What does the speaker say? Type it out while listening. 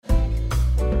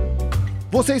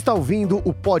Você está ouvindo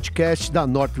o podcast da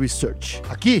North Research.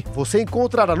 Aqui você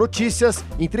encontrará notícias,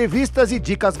 entrevistas e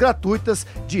dicas gratuitas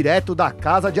direto da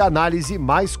casa de análise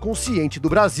mais consciente do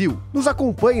Brasil. Nos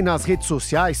acompanhe nas redes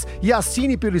sociais e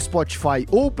assine pelo Spotify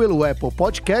ou pelo Apple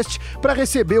Podcast para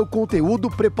receber o conteúdo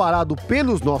preparado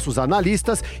pelos nossos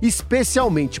analistas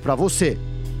especialmente para você.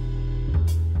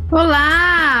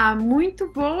 Olá,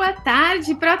 muito boa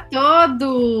tarde para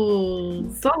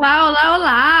todos.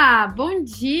 Olá. Bom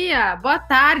dia, boa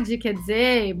tarde, quer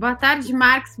dizer. Boa tarde,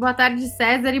 Marcos, boa tarde,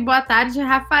 César e boa tarde,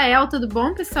 Rafael. Tudo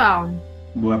bom, pessoal?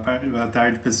 Boa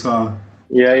tarde, pessoal.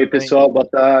 E aí, pessoal, boa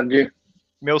tarde.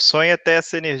 Meu sonho é ter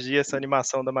essa energia, essa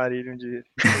animação da Marília um dia.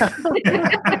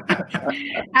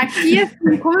 Aqui,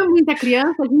 assim, como é muita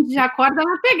criança, a gente já acorda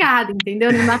na pegada,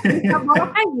 entendeu? Não dá pra deixar a bola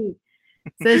cair.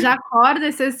 Você já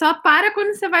acorda, você só para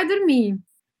quando você vai dormir.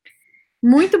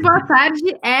 Muito boa tarde,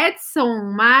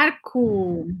 Edson,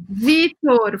 Marco,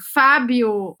 Vitor,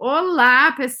 Fábio.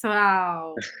 Olá,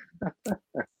 pessoal!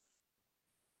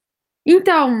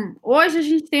 Então, hoje a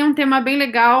gente tem um tema bem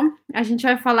legal. A gente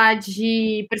vai falar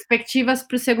de perspectivas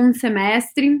para o segundo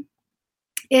semestre.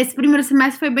 Esse primeiro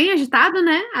semestre foi bem agitado,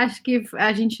 né? Acho que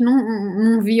a gente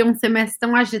não via um semestre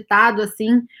tão agitado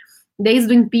assim,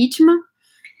 desde o impeachment.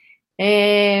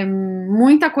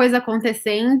 Muita coisa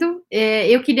acontecendo.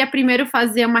 Eu queria primeiro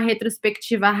fazer uma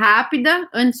retrospectiva rápida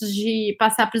antes de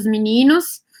passar para os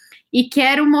meninos e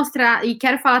quero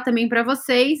falar também para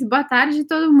vocês. Boa tarde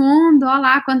todo mundo.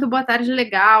 Olá, quanto boa tarde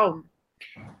legal.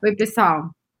 Oi,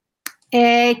 pessoal.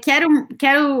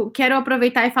 Quero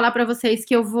aproveitar e falar para vocês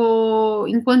que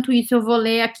enquanto isso eu vou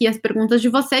ler aqui as perguntas de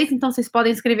vocês, então vocês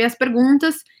podem escrever as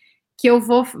perguntas que eu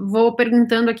vou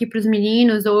perguntando aqui para os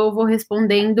meninos ou eu vou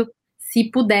respondendo se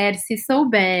puder, se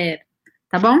souber,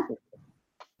 tá bom?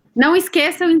 Não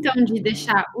esqueçam, então, de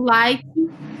deixar o like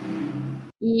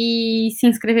e se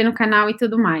inscrever no canal e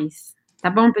tudo mais, tá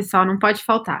bom, pessoal? Não pode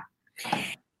faltar.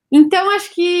 Então,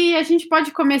 acho que a gente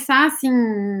pode começar, assim,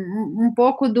 um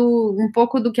pouco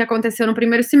do que aconteceu no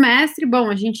primeiro semestre. Bom,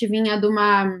 a gente vinha de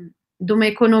uma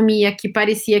economia que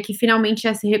parecia que finalmente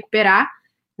ia se recuperar,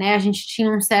 né? A gente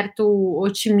tinha um certo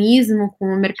otimismo com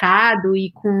o mercado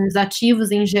e com os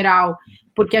ativos em geral,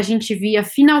 porque a gente via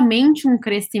finalmente um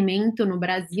crescimento no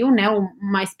Brasil, né?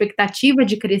 Uma expectativa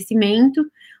de crescimento.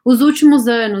 Os últimos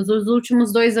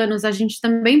 2 anos, a gente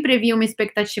também previa uma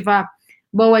expectativa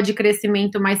boa de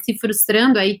crescimento, mas se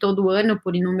frustrando aí todo ano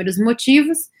por inúmeros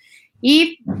motivos.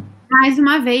 E, mais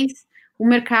uma vez, o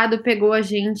mercado pegou a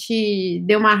gente,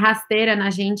 deu uma rasteira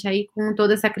na gente aí com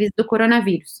toda essa crise do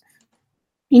coronavírus.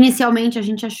 Inicialmente, a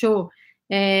gente achou,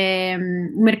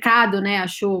 o mercado, né,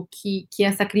 achou que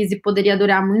essa crise poderia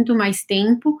durar muito mais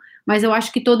tempo, mas eu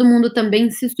acho que todo mundo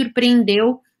também se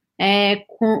surpreendeu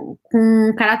com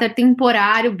um caráter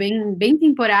temporário, bem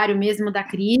temporário mesmo da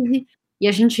crise, e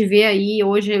a gente vê aí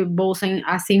hoje bolsa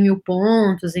a 100 mil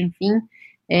pontos, enfim,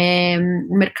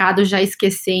 o mercado já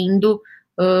esquecendo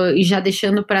e já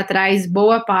deixando para trás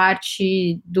boa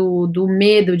parte do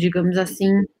medo, digamos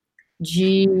assim,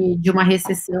 de uma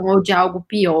recessão ou de algo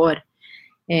pior.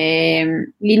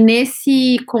 E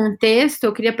nesse contexto,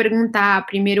 eu queria perguntar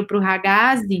primeiro para o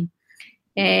Ragazzi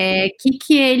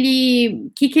que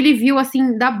ele viu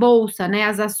assim da Bolsa, né?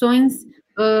 As ações,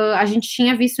 a gente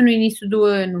tinha visto no início do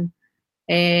ano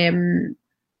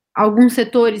alguns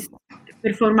setores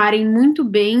performarem muito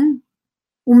bem,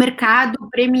 o mercado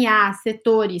premiar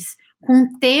setores com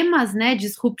temas, né,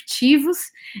 disruptivos,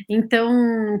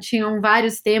 então tinham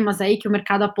vários temas aí que o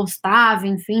mercado apostava,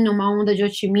 enfim, numa onda de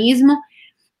otimismo.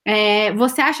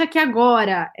 Você acha que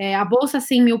agora, a Bolsa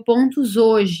 100 mil pontos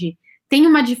hoje, tem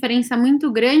uma diferença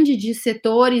muito grande de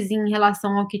setores em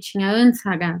relação ao que tinha antes,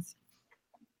 Ragazzi?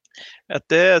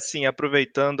 Até, assim,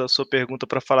 aproveitando a sua pergunta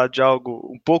para falar de algo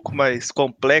um pouco mais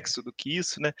complexo do que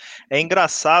isso, né, é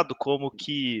engraçado como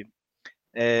que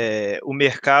o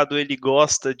mercado ele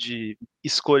gosta de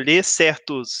escolher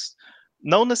certos,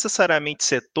 não necessariamente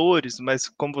setores, mas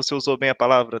como você usou bem a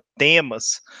palavra,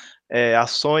 temas,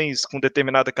 ações com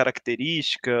determinada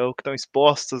característica ou que estão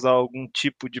expostas a algum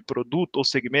tipo de produto ou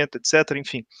segmento, etc.,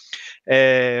 enfim,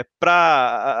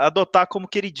 para adotar como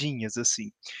queridinhas,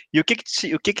 assim. E o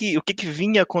que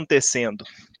vinha acontecendo?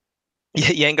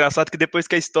 E é engraçado que depois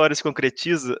que a história se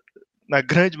concretiza, na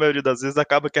grande maioria das vezes,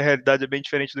 acaba que a realidade é bem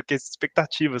diferente do que as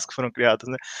expectativas que foram criadas,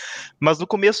 né? Mas no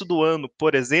começo do ano,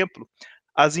 por exemplo,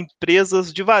 as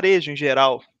empresas de varejo em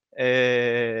geral,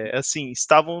 assim,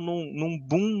 estavam num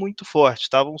boom muito forte,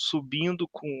 estavam subindo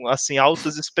com, assim,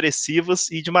 altas expressivas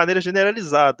e de maneira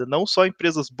generalizada, não só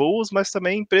empresas boas, mas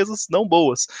também empresas não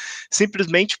boas,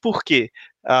 simplesmente porque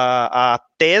a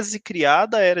tese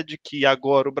criada era de que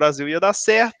agora o Brasil ia dar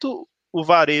certo, o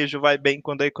varejo vai bem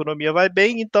quando a economia vai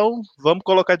bem, então vamos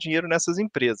colocar dinheiro nessas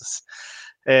empresas.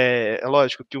 É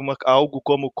lógico que algo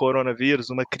como o coronavírus,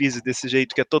 uma crise desse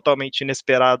jeito que é totalmente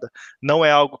inesperada, não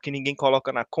é algo que ninguém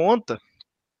coloca na conta.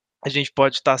 A gente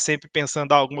pode estar sempre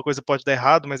pensando, alguma coisa pode dar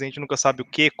errado, mas a gente nunca sabe o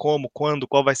que, como, quando,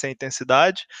 qual vai ser a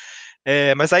intensidade.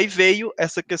 Mas aí veio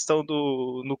essa questão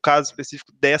no caso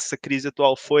específico dessa crise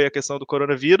atual, foi a questão do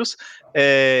coronavírus,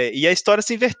 e a história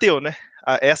se inverteu, né?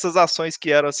 Essas ações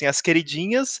que eram assim, as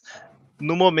queridinhas,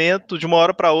 no momento, de uma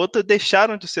hora para outra,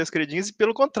 deixaram de ser as queridinhas e,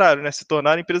 pelo contrário, né, se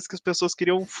tornaram empresas que as pessoas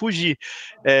queriam fugir.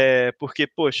 Porque,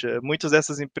 poxa, muitas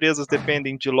dessas empresas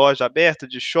dependem de loja aberta,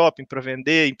 de shopping para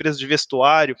vender, empresas de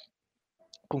vestuário,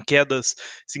 com quedas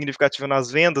significativas nas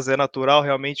vendas, é natural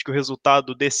realmente que o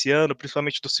resultado desse ano,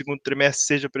 principalmente do segundo trimestre,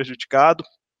 seja prejudicado.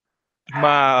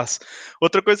 Mas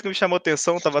outra coisa que me chamou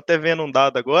atenção, estava até vendo um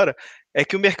dado agora, é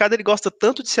que o mercado ele gosta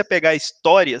tanto de se apegar a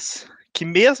histórias que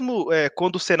mesmo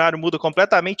quando o cenário muda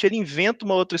completamente, ele inventa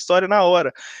uma outra história na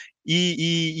hora.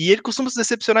 E ele costuma se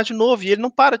decepcionar de novo, e ele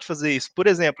não para de fazer isso. Por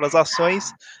exemplo, as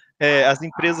ações, as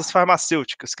empresas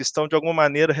farmacêuticas, que estão de alguma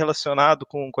maneira relacionadas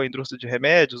com a indústria de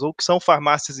remédios, ou que são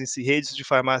farmácias em si, redes de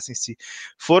farmácia em si,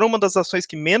 foram uma das ações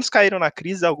que menos caíram na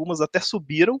crise, algumas até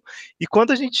subiram, e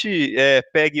quando a gente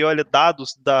pega e olha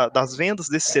dados das vendas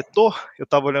desse setor, eu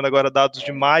estava olhando agora dados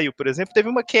de maio, por exemplo, teve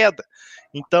uma queda.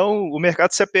 Então, o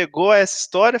mercado se apegou a essa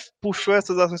história, puxou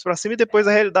essas ações para cima, e depois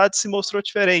a realidade se mostrou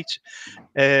diferente.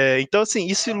 Então, assim,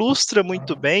 isso ilustra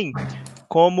muito bem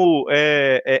como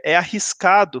é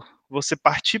arriscado você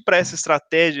partir para essa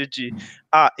estratégia de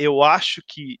eu acho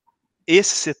que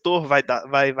esse setor vai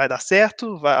dar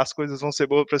certo, as coisas vão ser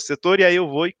boas para esse setor, e aí eu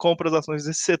vou e compro as ações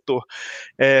desse setor.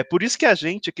 Por isso que a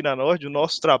gente aqui na Nord, o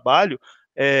nosso trabalho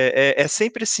é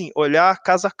sempre assim, olhar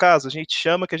caso a caso. A gente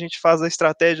chama que a gente faz a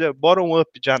estratégia bottom-up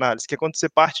de análise, que é quando você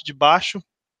parte de baixo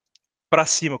para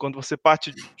cima, quando você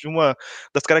parte de uma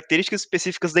das características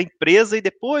específicas da empresa e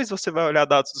depois você vai olhar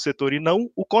dados do setor, e não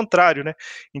o contrário, né?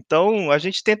 Então, a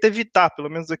gente tenta evitar, pelo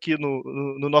menos aqui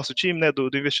no nosso time, né, do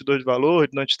investidor de valor,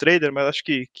 do anti-trader, mas acho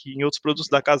que em outros produtos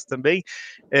da casa também,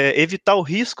 evitar o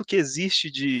risco que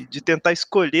existe de tentar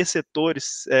escolher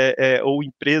setores ou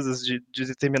empresas de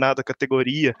determinada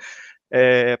categoria,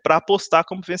 para apostar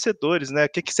como vencedores, né? O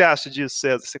que você acha disso,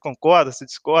 César? Você concorda, você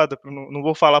discorda? Não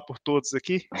vou falar por todos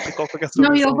aqui. Qual foi a sua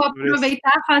Não, e eu visão vou sobre isso?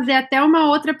 aproveitar e fazer até uma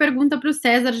outra pergunta para o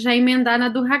César, já emendar na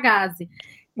do Ragazzi.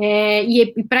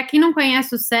 E para quem não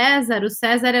conhece o César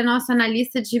é nosso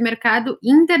analista de mercado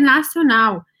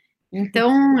internacional.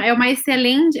 Então, é um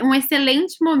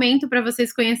excelente momento para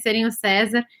vocês conhecerem o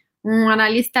César, um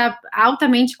analista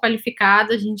altamente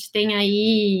qualificado. A gente tem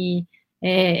aí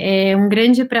um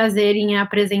grande prazer em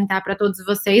apresentar para todos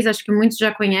vocês. Acho que muitos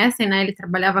já conhecem, né? Ele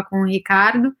trabalhava com o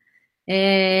Ricardo,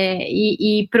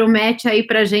 e promete aí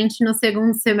para a gente no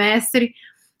segundo semestre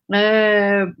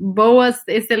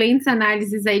excelentes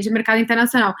análises aí de mercado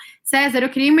internacional. César, eu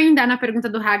queria emendar na pergunta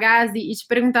do Ragazzi e te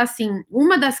perguntar assim,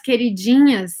 uma das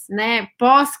queridinhas, né,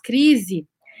 pós-crise,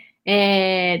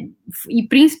 e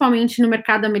principalmente no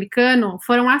mercado americano,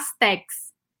 foram as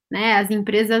techs, né, as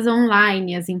empresas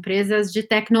online, as empresas de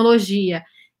tecnologia.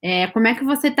 Como é que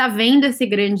você está vendo esse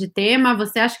grande tema?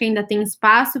 Você acha que ainda tem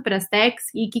espaço para as techs?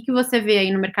 E o que você vê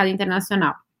aí no mercado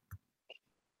internacional?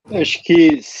 Eu acho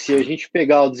que se a gente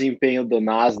pegar o desempenho do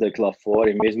Nasdaq lá fora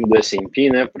e mesmo do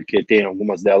S&P, né, porque tem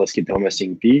algumas delas que estão no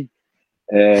S&P,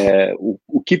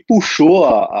 o que puxou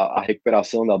a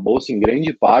recuperação da bolsa em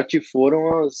grande parte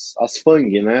foram as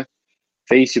FANG, né?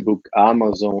 Facebook,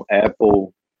 Amazon,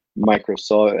 Apple,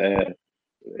 Microsoft,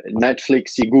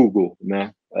 Netflix e Google,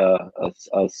 né?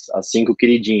 As 5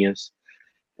 queridinhas.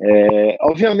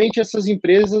 Obviamente, essas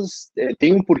empresas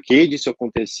têm um porquê disso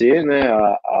acontecer, né?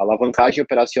 A alavancagem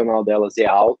operacional delas é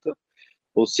alta,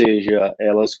 ou seja,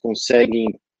 elas conseguem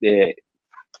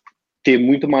ter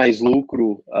muito mais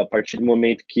lucro a partir do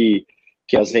momento que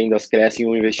as vendas crescem,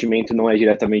 o investimento não é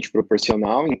diretamente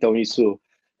proporcional, então isso,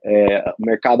 o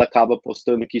mercado acaba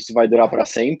apostando que isso vai durar para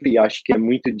sempre, e acho que é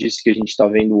muito disso que a gente está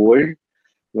vendo hoje.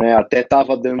 Né, até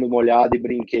estava dando uma olhada e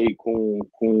brinquei com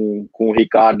o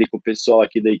Ricardo e com o pessoal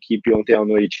aqui da equipe ontem à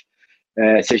noite.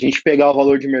 Se a gente pegar o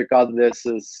valor de mercado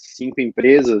dessas 5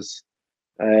 empresas,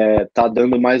 está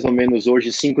dando mais ou menos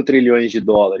hoje 5 trilhões de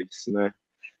dólares. Né?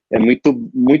 É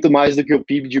muito mais do que o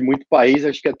PIB de muito país,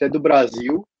 acho que até do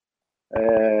Brasil,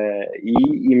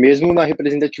 e mesmo na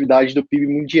representatividade do PIB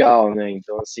mundial. Né?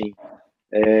 Então, assim,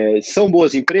 são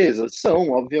boas empresas? São,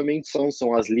 obviamente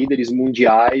são as líderes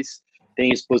mundiais,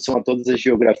 tem exposição a todas as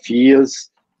geografias,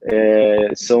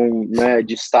 são, né,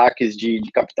 destaques de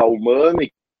capital humano e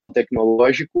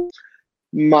tecnológico,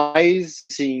 mas,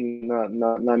 sim,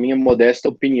 na minha modesta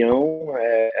opinião,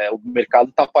 o mercado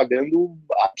está pagando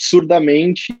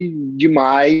absurdamente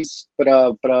demais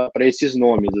para esses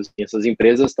nomes. Assim, essas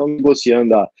empresas estão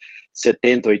negociando a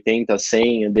 70, 80,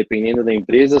 100, dependendo da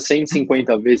empresa,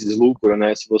 150 vezes lucro,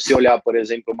 né? Se você olhar, por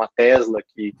exemplo, uma Tesla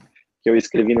que eu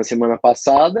escrevi na semana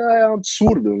passada, é um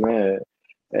absurdo, né?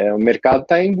 O mercado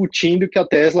está embutindo que a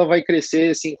Tesla vai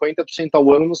crescer 50%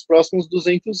 ao ano nos próximos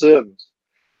 200 anos.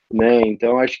 Né?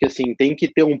 Então, acho que assim, tem que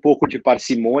ter um pouco de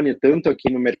parcimônia, tanto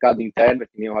aqui no mercado interno,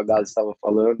 que nem o Ragazzi estava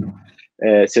falando,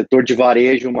 setor de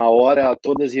varejo, uma hora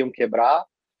todas iam quebrar,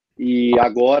 e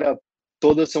agora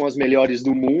todas são as melhores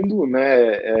do mundo,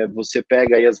 né? Você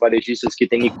pega aí as varejistas que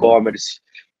têm e-commerce,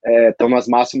 estão nas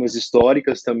máximas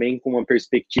históricas também, com uma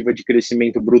perspectiva de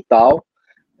crescimento brutal,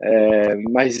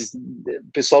 mas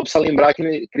o pessoal precisa lembrar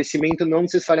que crescimento não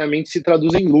necessariamente se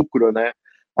traduz em lucro, né?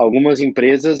 Algumas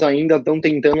empresas ainda estão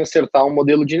tentando acertar um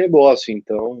modelo de negócio,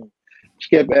 então acho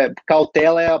que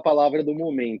cautela é a palavra do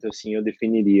momento, assim, eu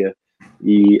definiria.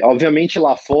 E, obviamente,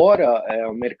 lá fora,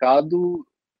 o mercado,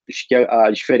 acho que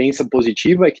a diferença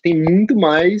positiva é que tem muito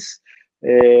mais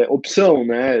opção,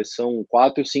 né? São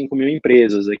 4, 5 mil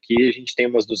empresas. Aqui a gente tem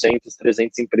umas 200,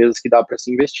 300 empresas que dá para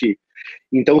se investir.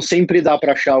 Então, sempre dá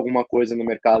para achar alguma coisa no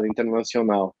mercado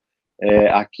internacional.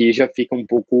 Aqui já fica um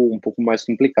pouco mais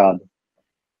complicado.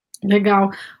 Legal.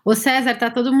 Ô César,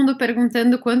 tá todo mundo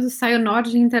perguntando quando sai o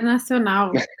Nord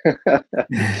Internacional.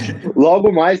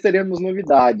 Logo mais teremos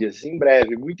novidades, em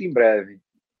breve, muito em breve.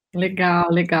 Legal,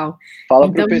 legal. Fala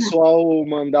então, para o pessoal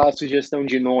mandar a sugestão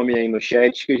de nome aí no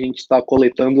chat, que a gente está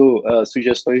coletando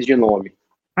sugestões de nome.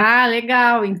 Ah,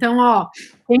 legal. Então, ó,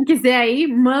 quem quiser aí,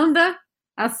 manda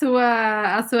a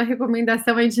sua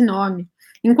recomendação aí de nome.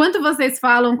 Enquanto vocês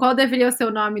falam qual deveria ser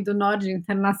o nome do Nord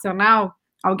Internacional,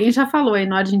 alguém já falou aí,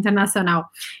 Nord Internacional.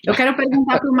 Eu quero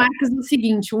perguntar para o Marcos o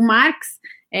seguinte, o Marcos,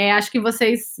 acho que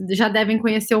vocês já devem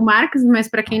conhecer o Marcos, mas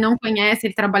para quem não conhece,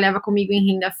 ele trabalhava comigo em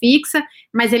renda fixa,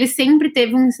 mas ele sempre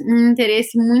teve um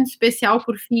interesse muito especial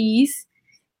por FIIs,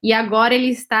 e agora ele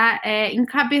está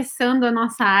encabeçando a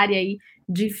nossa área aí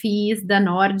de FIIs da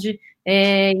Nord.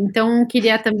 Então,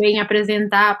 queria também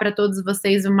apresentar para todos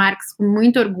vocês o Marcos com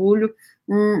muito orgulho,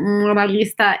 um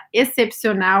analista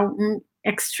excepcional, um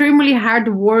extremely hard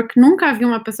work, nunca vi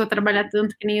uma pessoa trabalhar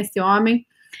tanto que nem esse homem.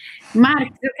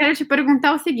 Marcos, eu quero te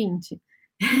perguntar o seguinte,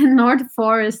 Nord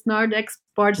Forest, Nord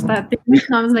Export, tem muitos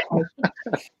nomes legais.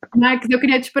 Marcos, eu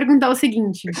queria te perguntar o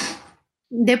seguinte,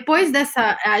 depois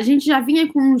a gente já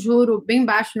vinha com um juro bem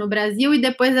baixo no Brasil e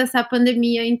depois dessa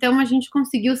pandemia, então a gente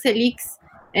conseguiu Selic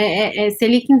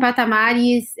em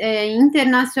patamares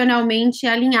internacionalmente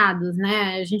alinhados,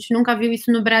 né? A gente nunca viu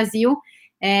isso no Brasil,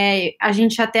 a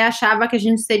gente até achava que a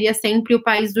gente seria sempre o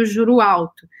país do juro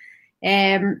alto.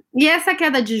 E essa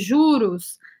queda de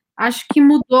juros, acho que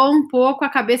mudou um pouco a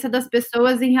cabeça das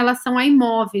pessoas em relação a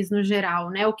imóveis no geral,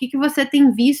 né? O que você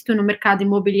tem visto no mercado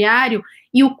imobiliário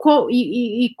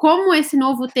e como esse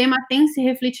novo tema tem se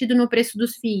refletido no preço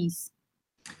dos FIIs?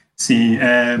 Sim,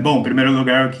 bom, em primeiro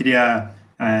lugar eu queria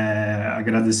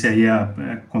agradecer aí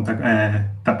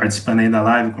estar participando aí da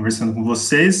live, conversando com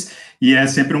vocês, e é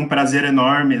sempre um prazer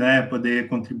enorme, né, poder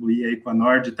contribuir aí com a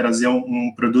Nord, trazer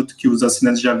um produto que os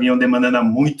assinantes já vinham demandando há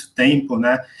muito tempo,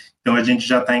 né, então a gente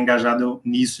já está engajado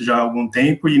nisso já há algum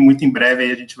tempo, e muito em breve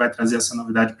aí a gente vai trazer essa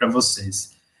novidade para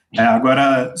vocês.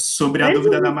 Agora, sobre a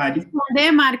dúvida da Maria...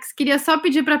 responder, Marcos, queria só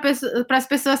pedir para as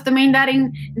pessoas também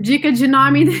darem dica de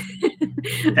nome.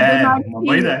 Uma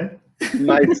boa ideia.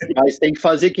 Mas tem que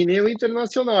fazer que nem o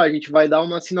Internacional, a gente vai dar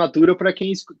uma assinatura para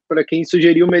quem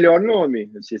sugerir o melhor nome.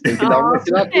 Vocês têm que dar uma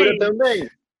assinatura também.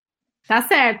 Tá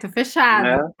certo,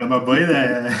 fechado. É uma boa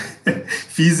ideia.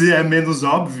 FIIs é menos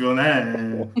óbvio,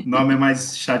 né? O nome é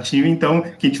mais chatinho, então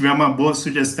quem tiver uma boa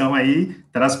sugestão aí,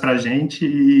 traz para a gente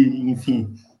e,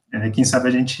 enfim, quem sabe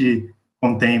a gente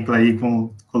contempla aí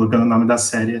colocando o nome da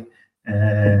série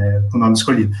com o nome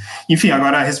escolhido. Enfim,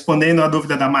 agora respondendo a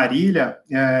dúvida da Marília,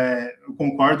 eu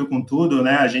concordo com tudo,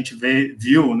 né? A gente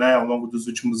viu, né, ao longo dos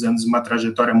últimos anos uma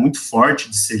trajetória muito forte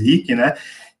de Selic, né?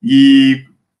 E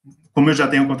como eu já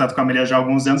tenho contato com a Marília já há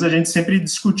alguns anos, a gente sempre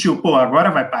discutiu, agora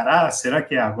vai parar? Será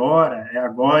que é agora? É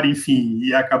agora, enfim,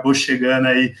 e acabou chegando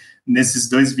aí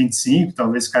nesses 2,25,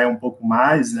 talvez caia um pouco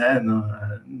mais, né?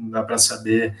 Não dá para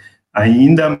saber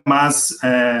ainda, mas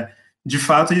de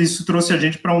fato, isso trouxe a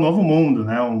gente para um novo mundo,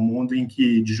 né? Um mundo em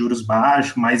que de juros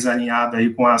baixos, mais alinhado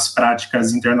aí com as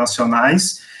práticas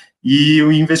internacionais, e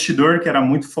o investidor que era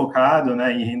muito focado,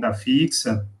 né, em renda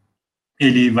fixa,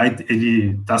 ele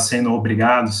está sendo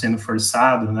obrigado, sendo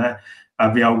forçado, né,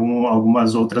 haver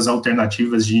algumas outras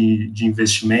alternativas de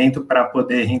investimento para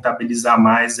poder rentabilizar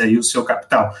mais aí o seu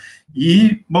capital.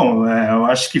 E, bom, eu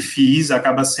acho que FIIs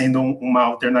acaba sendo uma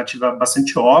alternativa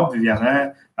bastante óbvia,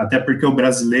 né? Até porque o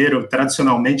brasileiro,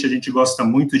 tradicionalmente, a gente gosta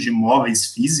muito de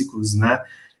imóveis físicos, né?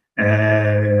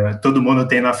 Todo mundo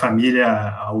tem na família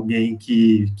alguém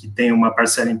que tem uma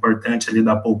parcela importante ali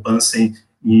da poupança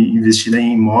investida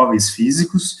em imóveis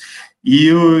físicos,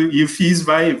 e o FIIs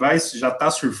já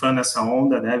está surfando essa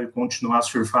onda, deve continuar a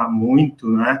surfar muito,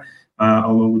 né,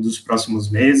 ao longo dos próximos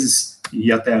meses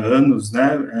e até anos,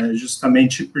 né,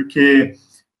 justamente porque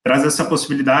traz essa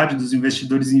possibilidade dos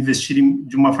investidores investirem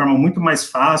de uma forma muito mais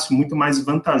fácil, muito mais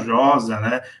vantajosa,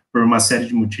 né, por uma série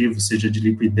de motivos, seja de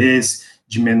liquidez,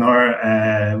 de menor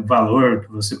valor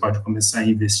que você pode começar a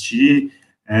investir,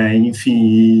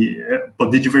 enfim,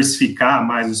 poder diversificar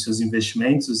mais os seus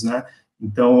investimentos, né?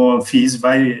 Então, o FIIs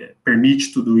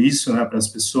permite tudo isso, né, para as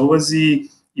pessoas e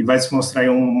vai se mostrar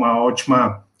uma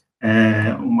ótima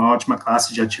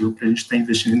classe de ativo para a gente estar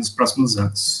investindo nos próximos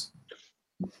anos.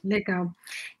 Legal.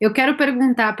 Eu quero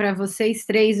perguntar para vocês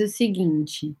três o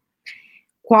seguinte: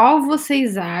 qual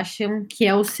vocês acham que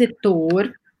é o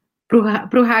setor,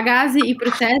 para o Ragazzi e para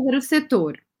o César, o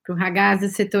setor? Para o Ragazzi, o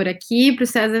setor aqui, para o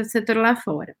César, o setor lá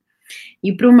fora.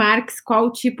 E para o Marx, qual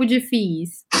o tipo de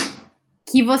FIIs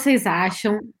que vocês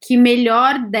acham que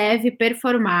melhor deve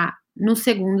performar no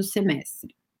segundo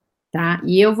semestre? Tá?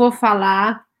 E eu vou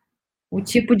falar o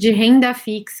tipo de renda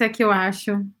fixa que eu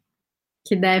acho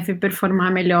que deve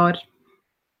performar melhor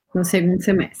no segundo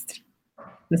semestre.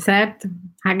 Tá certo?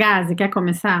 Ragazzi, quer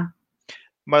começar?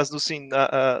 Mas, assim,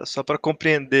 só para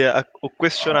compreender o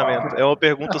questionamento, é uma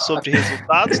pergunta sobre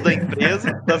resultados das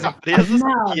empresas,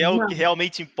 Não, que é o não. que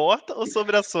realmente importa, ou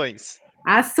sobre ações?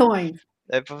 Ações.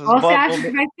 Qual você acha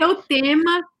que vai ser o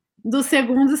tema do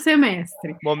segundo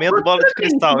semestre? Momento bola de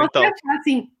cristal, se então.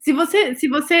 Assim, se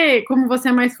você, como você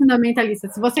é mais fundamentalista,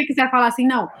 se você quiser falar assim,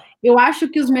 não, eu acho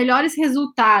que os melhores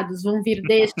resultados vão vir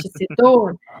deste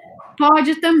setor,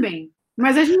 pode também.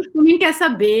 Mas a gente também quer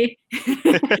saber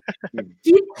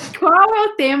qual é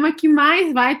o tema que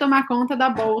mais vai tomar conta da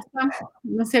Bolsa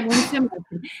no segundo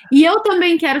semestre. E eu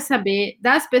também quero saber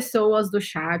das pessoas do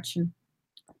chat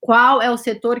qual é o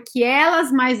setor que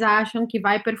elas mais acham que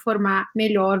vai performar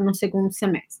melhor no segundo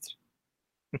semestre.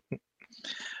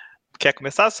 Quer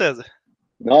começar, César?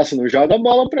 Nossa, não joga a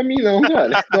bola para mim não,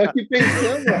 cara. Tô aqui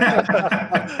pensando.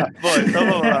 Bom, então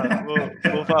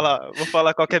vamos lá. Vou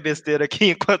falar qualquer besteira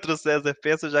aqui enquanto o César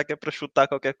pensa, já que é para chutar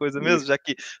qualquer coisa mesmo, já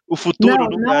que o futuro,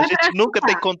 a gente nunca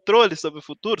tem controle sobre o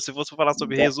futuro. Se fosse falar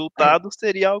sobre resultados,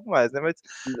 seria algo mais, né? Mas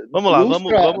vamos lá,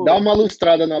 vamos. Dá uma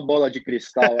lustrada na bola de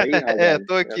cristal aí, Ragazzi.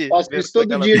 Tô aqui. Eu faço isso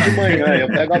todo dia de manhã. Eu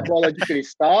pego a bola de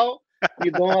cristal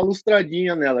e dou uma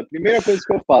lustradinha nela. Primeira coisa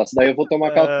que eu faço, daí eu vou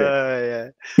tomar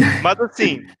café. Mas,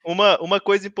 assim, uma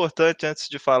coisa importante antes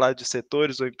de falar de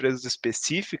setores ou empresas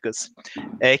específicas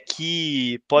é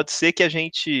que pode ser que a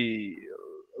gente,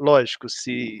 lógico,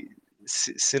 se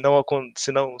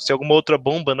alguma outra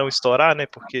bomba não estourar, né,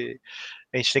 porque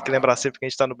a gente tem que lembrar sempre que a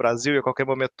gente está no Brasil e a qualquer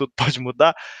momento tudo pode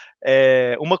mudar,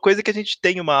 uma coisa que a gente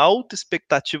tem uma alta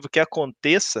expectativa que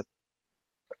aconteça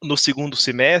no segundo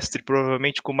semestre,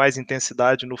 provavelmente com mais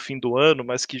intensidade no fim do ano,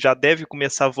 mas que já deve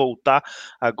começar a voltar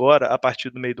agora, a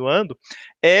partir do meio do ano,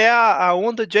 é a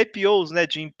onda de IPOs, né,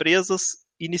 de empresas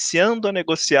iniciando a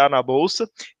negociar na Bolsa,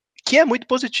 que é muito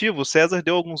positivo. O César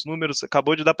deu alguns números,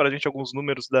 acabou de dar para a gente alguns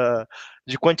números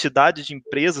de quantidade de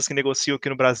empresas que negociam aqui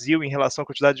no Brasil em relação à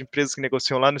quantidade de empresas que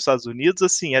negociam lá nos Estados Unidos.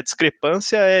 Assim, a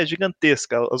discrepância é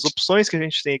gigantesca. As opções que a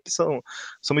gente tem aqui são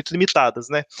muito limitadas,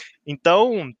 né?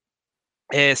 Então,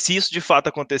 se isso de fato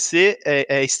acontecer,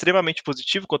 é extremamente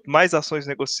positivo. Quanto mais ações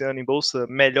negociando em bolsa,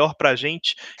 melhor para a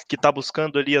gente que está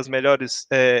buscando ali as melhores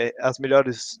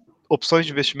opções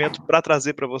de investimento para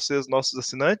trazer para vocês, nossos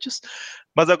assinantes.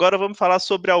 Mas agora vamos falar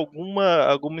sobre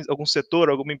algum setor,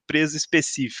 alguma empresa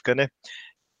específica, né?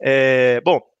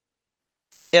 Bom,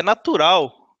 é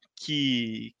natural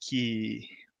que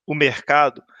o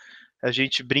mercado, a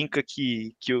gente brinca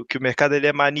que o mercado ele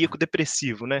é maníaco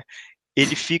depressivo, né?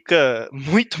 Ele fica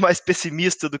muito mais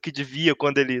pessimista do que devia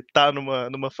quando ele está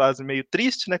numa fase meio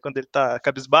triste, né, quando ele está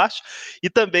cabisbaixo, e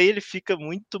também ele fica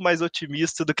muito mais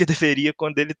otimista do que deveria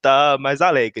quando ele está mais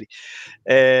alegre.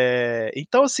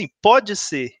 Então, assim, pode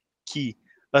ser que,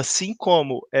 assim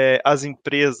como as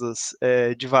empresas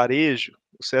de varejo,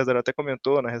 o César até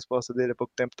comentou na resposta dele há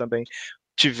pouco tempo também,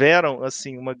 tiveram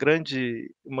assim uma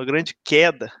grande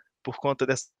queda por conta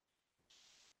dessa.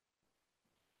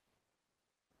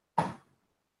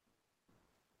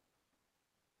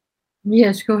 E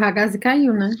acho que o Ragazzi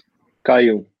caiu, né?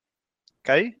 Caiu.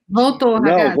 Cai? Voltou,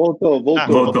 Ragazzi. Não, voltou.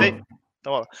 Voltei?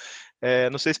 Então, ó,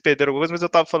 não sei se perderam alguma coisa, mas eu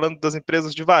estava falando das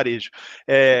empresas de varejo.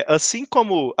 Assim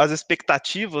como as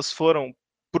expectativas foram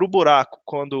para o buraco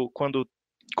quando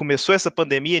começou essa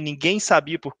pandemia, ninguém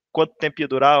sabia por quanto tempo ia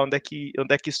durar, onde é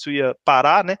que isso ia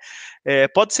parar, né?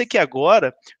 Pode ser que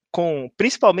agora,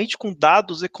 principalmente com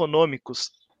dados econômicos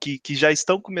que já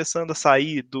estão começando a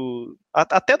sair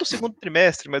até do segundo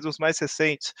trimestre, mas os mais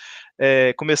recentes,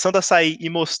 começando a sair e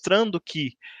mostrando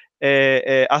que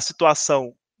a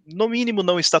situação, no mínimo,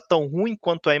 não está tão ruim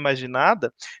quanto é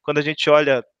imaginada. Quando a gente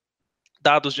olha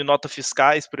dados de nota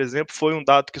fiscais, por exemplo, foi um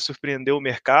dado que surpreendeu o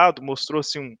mercado,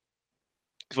 mostrou-se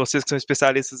vocês que são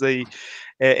especialistas aí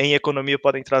em economia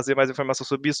podem trazer mais informação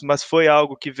sobre isso, mas foi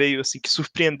algo que veio assim, que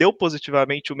surpreendeu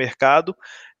positivamente o mercado.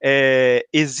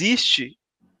 Existe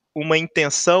uma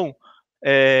intenção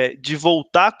de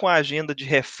voltar com a agenda de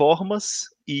reformas,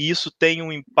 e isso tem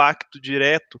um impacto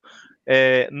direto,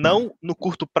 não no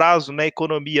curto prazo na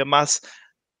economia, mas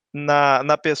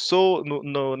na pessoa,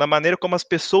 na maneira como as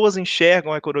pessoas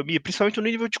enxergam a economia, principalmente no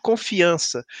nível de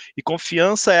confiança. E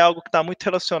confiança é algo que está muito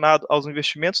relacionado aos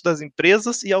investimentos das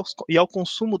empresas e ao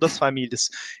consumo das famílias.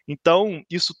 Então,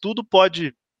 isso tudo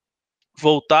pode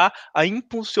voltar a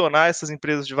impulsionar essas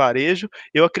empresas de varejo.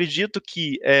 Eu acredito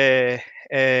que,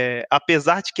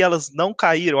 apesar de que elas não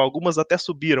caíram, algumas até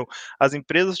subiram, as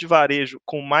empresas de varejo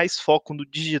com mais foco no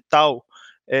digital,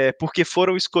 porque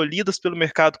foram escolhidas pelo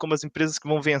mercado como as empresas que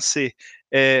vão vencer,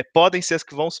 podem ser as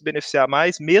que vão se beneficiar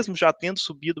mais, mesmo já tendo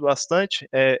subido bastante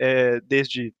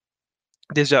desde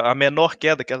a menor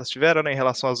queda que elas tiveram, né, em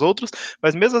relação às outras,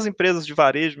 mas mesmo as empresas de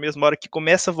varejo, mesmo na hora que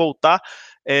começa a voltar,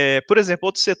 por exemplo,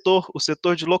 outro setor, o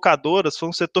setor de locadoras, foi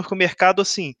um setor que o mercado,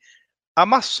 assim,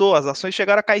 amassou, as ações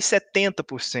chegaram a cair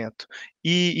 70%,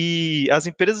 e as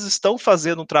empresas estão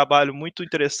fazendo um trabalho muito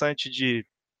interessante de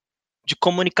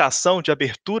comunicação, de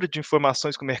abertura de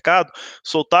informações com o mercado,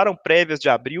 soltaram prévias de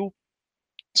abril,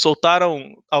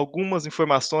 soltaram algumas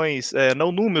informações, não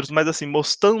números, mas assim,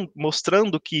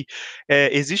 mostrando que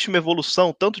existe uma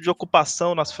evolução tanto de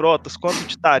ocupação nas frotas, quanto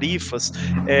de tarifas,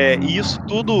 e isso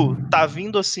tudo está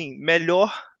vindo assim,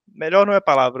 melhor não é a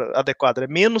palavra adequada, é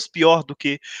menos pior do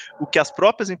que o que as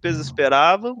próprias empresas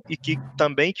esperavam e que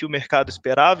o mercado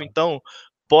esperava. Então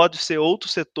pode ser outro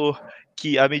setor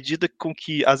que, à medida com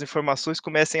que as informações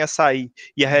comecem a sair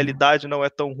e a realidade não é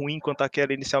tão ruim quanto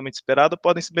aquela inicialmente esperada,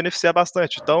 podem se beneficiar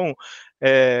bastante. Então,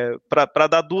 para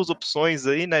dar duas opções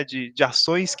aí, né, de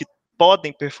ações que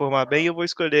podem performar bem, eu vou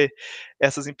escolher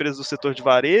essas empresas do setor de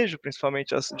varejo,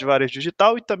 principalmente as de varejo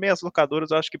digital, e também as locadoras,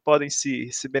 eu acho que podem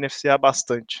se beneficiar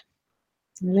bastante.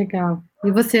 Legal.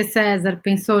 E você, César,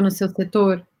 pensou no seu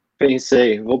setor?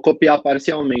 Pensei, vou copiar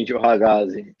parcialmente o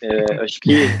Ragazzi. Acho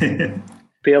que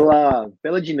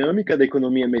pela dinâmica da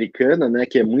economia americana, né,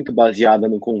 que é muito baseada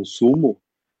no consumo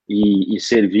e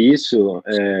serviço,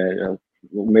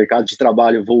 o mercado de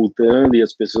trabalho voltando e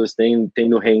as pessoas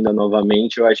tendo renda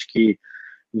novamente, eu acho que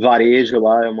varejo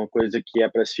lá é uma coisa que é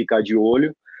para se ficar de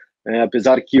olho,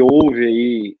 apesar que houve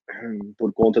aí,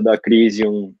 por conta da crise,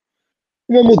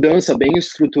 uma mudança bem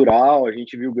estrutural. A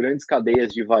gente viu grandes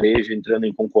cadeias de varejo entrando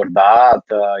em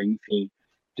concordata, enfim,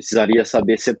 precisaria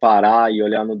saber separar e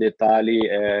olhar no detalhe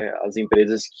as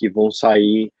empresas que vão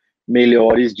sair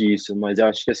melhores disso, mas eu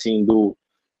acho que assim, do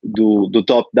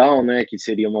top-down, né, que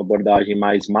seria uma abordagem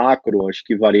mais macro, acho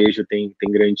que varejo tem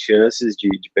grandes chances de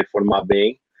performar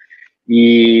bem,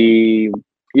 e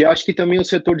acho que também o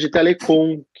setor de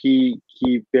telecom, que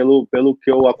pelo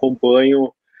que eu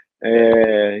acompanho,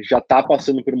 já está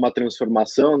passando por uma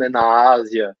transformação, né, na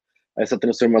Ásia. Essa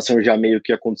transformação já meio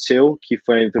que aconteceu, que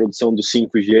foi a introdução do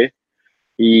 5G,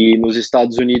 e nos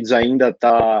Estados Unidos ainda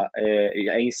está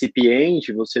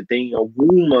incipiente. Você tem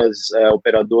algumas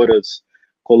operadoras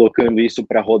colocando isso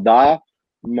para rodar,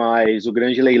 mas o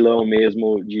grande leilão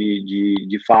mesmo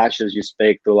de faixas de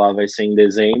espectro lá vai ser em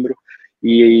dezembro,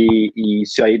 e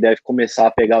isso aí deve começar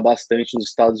a pegar bastante nos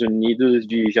Estados Unidos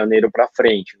de janeiro para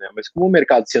frente, né? Mas como o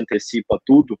mercado se antecipa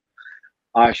tudo,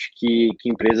 acho que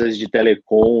empresas de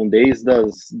telecom, desde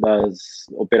das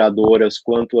operadoras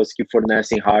quanto as que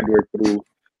fornecem hardware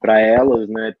para elas,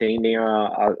 né, tendem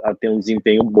a ter um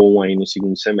desempenho bom aí no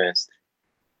segundo semestre.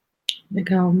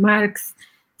 Legal. Marx,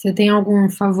 você tem algum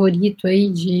favorito aí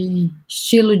de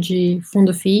estilo de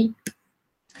fundo FII?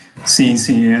 Sim,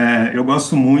 eu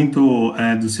gosto muito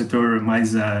do setor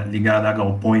mais ligado a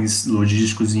galpões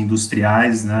logísticos e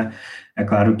industriais, né? É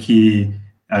claro que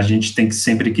a gente tem que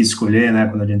sempre que escolher, né,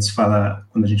 quando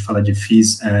a gente fala de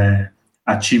FIIs,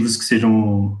 ativos que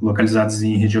sejam localizados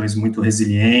em regiões muito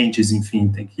resilientes,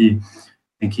 enfim, tem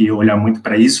que olhar muito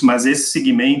para isso, mas esse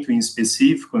segmento em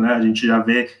específico, né, a gente já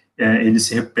vê ele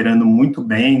se recuperando muito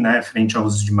bem, né, frente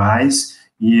aos demais,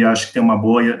 e acho que tem uma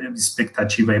boa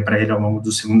expectativa aí para ele ao longo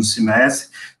do segundo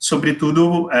semestre.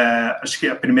 Sobretudo, acho que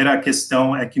a primeira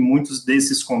questão é que muitos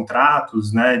desses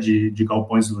contratos, né, de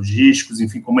galpões logísticos,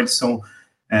 enfim, como eles são,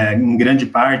 em grande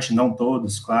parte, não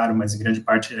todos, claro, mas em grande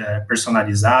parte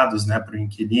personalizados, né, para o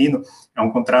inquilino, é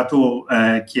um contrato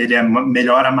que ele é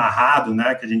melhor amarrado,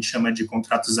 né, que a gente chama de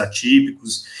contratos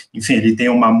atípicos, enfim, ele tem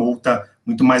uma multa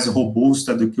muito mais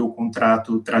robusta do que o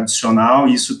contrato tradicional,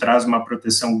 e isso traz uma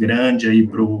proteção grande aí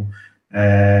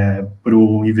para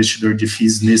o investidor de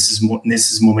FIIs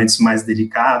nesses momentos mais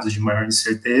delicados, de maior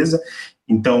incerteza.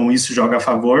 Então, isso joga a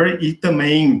favor, e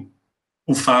também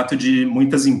o fato de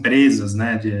muitas empresas,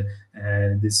 né,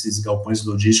 desses galpões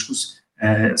logísticos,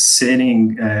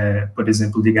 serem, por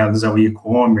exemplo, ligadas ao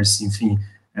e-commerce, enfim,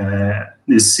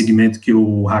 nesse segmento que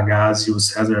o Ragaz e o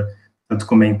César tanto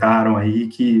comentaram aí,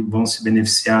 que vão se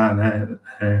beneficiar, né,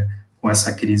 com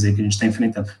essa crise aí que a gente está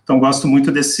enfrentando. Então, gosto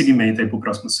muito desse segmento aí para o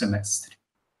próximo semestre.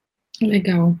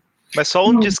 Legal. Mas só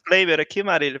um disclaimer aqui,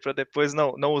 Marília, para depois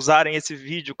não usarem esse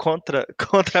vídeo contra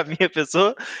a minha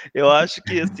pessoa. Eu acho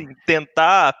que, assim,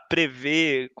 tentar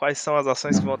prever quais são as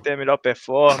ações que vão ter a melhor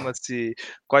performance,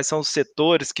 quais são os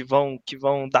setores que vão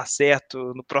dar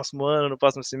certo no próximo ano, no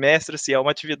próximo semestre, assim, é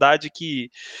uma atividade que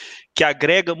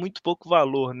agrega muito pouco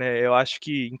valor, né? Eu acho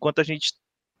que enquanto a gente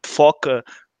foca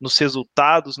nos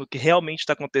resultados, no que realmente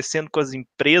está acontecendo com as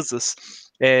empresas,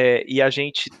 e a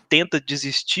gente tenta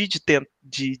desistir de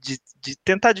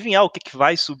tentar adivinhar o que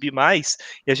vai subir mais,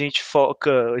 e a gente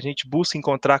busca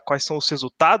encontrar quais são os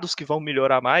resultados que vão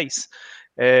melhorar mais,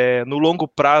 no longo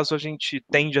prazo a gente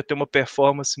tende a ter uma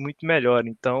performance muito melhor.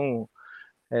 Então,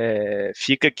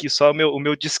 fica aqui só o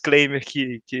meu disclaimer,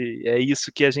 que é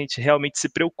isso que a gente realmente se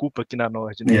preocupa aqui na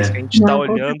Nord, né? Isso que a gente está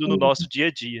olhando no nosso dia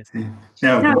a dia.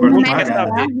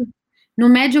 No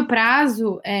médio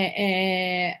prazo,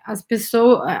 as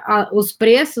pessoas, os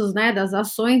preços, né, das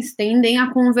ações tendem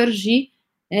a convergir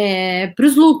para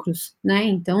os lucros, né?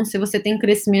 Então, se você tem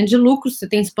crescimento de lucro, se você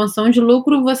tem expansão de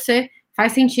lucro,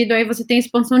 faz sentido aí você tem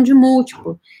expansão de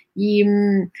múltiplo. E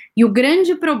o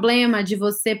grande problema de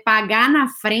você pagar na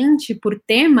frente por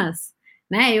temas,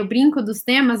 né? Eu brinco dos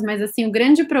temas, mas assim, o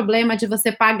grande problema de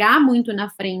você pagar muito na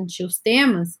frente os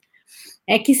temas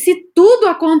é que, se tudo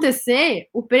acontecer,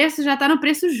 o preço já está no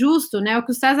preço justo, né? O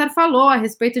que o César falou a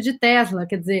respeito de Tesla,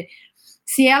 quer dizer,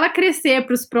 se ela crescer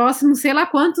para os próximos sei lá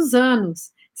quantos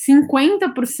anos,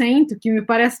 50%, que me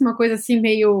parece uma coisa assim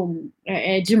meio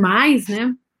demais,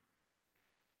 né?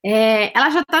 Ela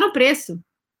já está no preço.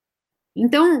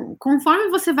 Então, conforme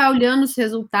você vai olhando os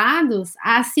resultados,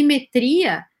 a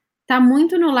assimetria está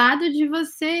muito no lado de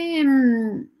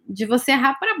você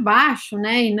errar para baixo,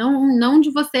 né? E não de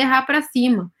você errar para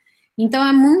cima. Então,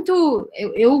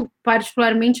 eu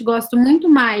particularmente gosto muito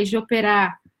mais de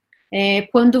operar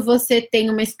quando você tem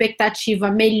uma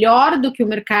expectativa melhor do que o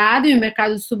mercado, e o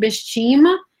mercado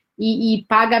subestima e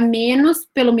paga menos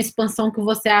pela uma expansão que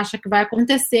você acha que vai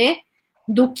acontecer,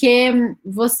 do que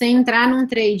você entrar num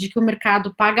trade que o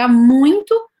mercado paga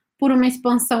muito por uma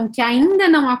expansão que ainda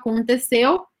não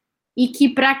aconteceu, e que,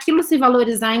 para aquilo se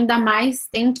valorizar ainda mais,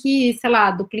 tem que, sei lá,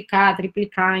 duplicar,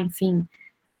 triplicar, enfim.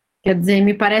 Quer dizer,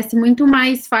 me parece muito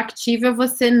mais factível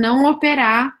você não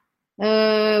operar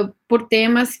por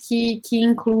temas que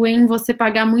incluem você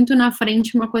pagar muito na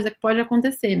frente uma coisa que pode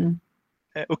acontecer, né?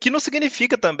 O que não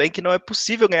significa também que não é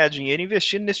possível ganhar dinheiro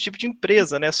investindo nesse tipo de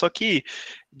empresa, né? Só que,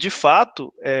 de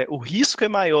fato, o risco é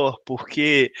maior,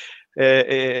 porque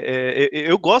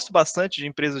eu gosto bastante de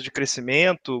empresas de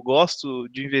crescimento, gosto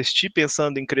de investir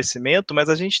pensando em crescimento, mas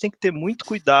a gente tem que ter muito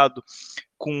cuidado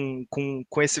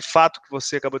com esse fato que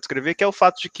você acabou de escrever, que é o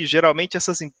fato de que, geralmente,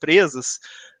 essas empresas,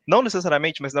 não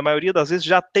necessariamente, mas na maioria das vezes,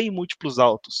 já têm múltiplos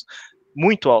altos,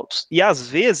 muito altos. E, às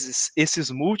vezes,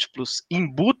 esses múltiplos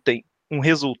embutem um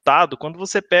resultado. Quando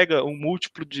você pega um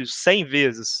múltiplo de 100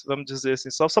 vezes, vamos dizer assim,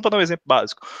 só para dar um exemplo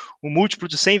básico, um múltiplo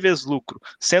de 100 vezes lucro,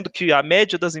 sendo que a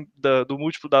média do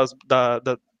múltiplo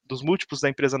dos múltiplos da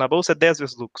empresa na bolsa é 10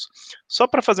 vezes lucros. Só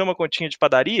para fazer uma continha de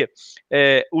padaria,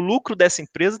 o lucro dessa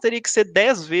empresa teria que ser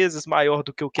 10 vezes maior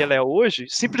do que o que ela é hoje,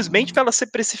 simplesmente para ela ser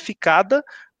precificada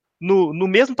no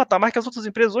mesmo patamar que as outras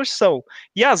empresas hoje são.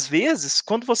 E, às vezes,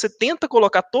 quando você tenta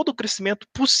colocar todo o crescimento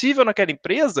possível naquela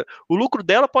empresa, o lucro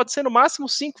dela pode ser no máximo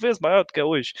 5 vezes maior do que é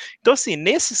hoje. Então, assim,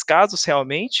 nesses casos,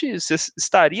 realmente, você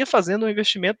estaria fazendo um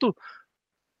investimento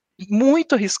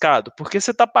muito arriscado, porque você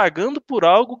está pagando por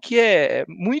algo que é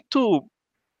muito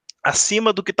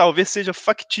acima do que talvez seja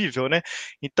factível, né?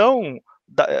 Então,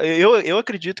 eu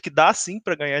acredito que dá sim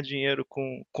para ganhar dinheiro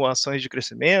com ações de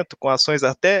crescimento, com ações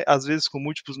até às vezes com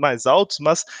múltiplos mais altos,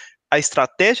 mas a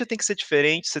estratégia tem que ser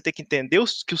diferente, você tem que entender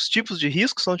que os tipos de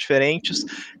riscos são diferentes,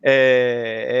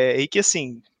 e que,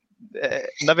 assim,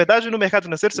 na verdade, no mercado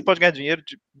financeiro você pode ganhar dinheiro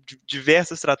de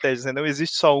diversas estratégias, né? Não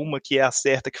existe só uma que é a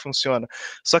certa, que funciona.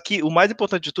 Só que o mais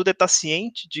importante de tudo é estar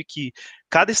ciente de que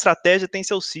cada estratégia tem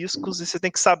seus riscos e você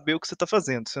tem que saber o que você está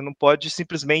fazendo. Você não pode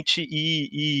simplesmente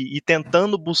ir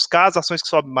tentando buscar as ações que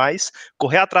sobem mais,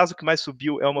 correr atrás do que mais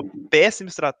subiu é uma péssima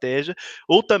estratégia,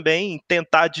 ou também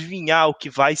tentar adivinhar o que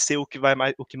vai ser o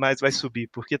que mais vai subir,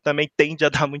 porque também tende a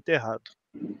dar muito errado.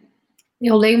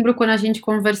 Eu lembro quando a gente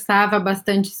conversava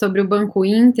bastante sobre o Banco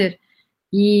Inter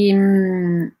e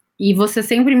você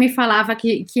sempre me falava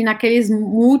que naqueles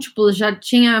múltiplos já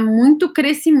tinha muito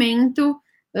crescimento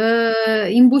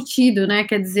embutido, né?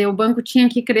 Quer dizer, o banco tinha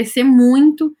que crescer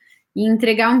muito e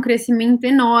entregar um crescimento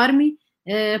enorme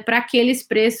para aqueles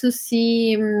preços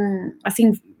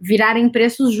assim, virarem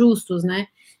preços justos, né?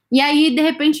 E aí, de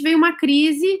repente, veio uma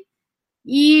crise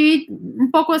e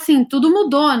um pouco assim, tudo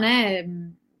mudou, né?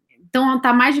 Então,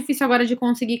 tá mais difícil agora de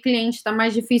conseguir cliente, tá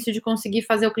mais difícil de conseguir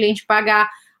fazer o cliente pagar.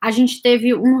 A gente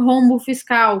teve um rombo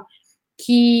fiscal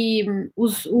que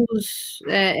os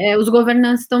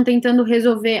governantes estão tentando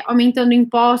resolver, aumentando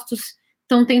impostos,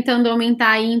 estão tentando aumentar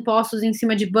aí impostos em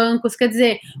cima de bancos. Quer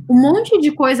dizer, um monte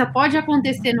de coisa pode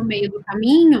acontecer no meio do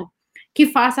caminho que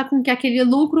faça com que aquele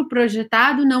lucro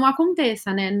projetado não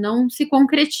aconteça, né? Não se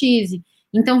concretize.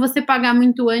 Então, você pagar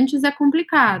muito antes é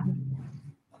complicado.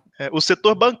 O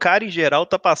setor bancário em geral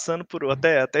está passando por,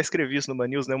 até escrevi isso no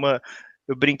Manews, né,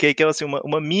 eu brinquei que era assim,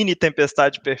 uma mini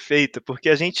tempestade perfeita, porque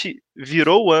a gente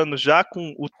virou o ano já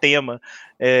com o tema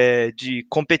de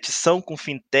competição com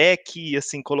fintech, e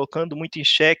assim, colocando muito em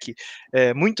xeque,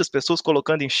 muitas pessoas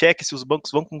colocando em xeque se os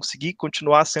bancos vão conseguir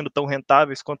continuar sendo tão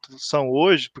rentáveis quanto são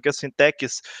hoje, porque as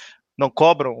fintechs não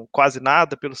cobram quase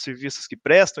nada pelos serviços que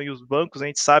prestam, e os bancos, a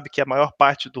gente sabe que a maior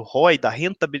parte do ROI, da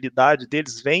rentabilidade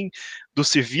deles, vem dos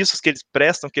serviços que eles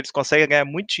prestam, que eles conseguem ganhar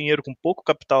muito dinheiro com pouco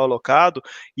capital alocado,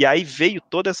 e aí veio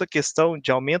toda essa questão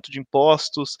de aumento de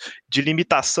impostos, de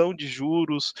limitação de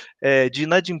juros, de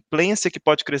inadimplência que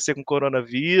pode crescer com o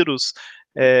coronavírus,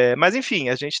 mas enfim,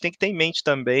 a gente tem que ter em mente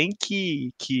também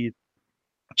que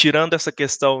tirando essa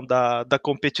questão da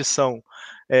competição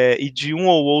e de um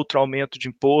ou outro aumento de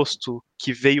imposto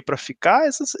que veio para ficar,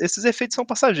 esses efeitos são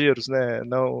passageiros, né?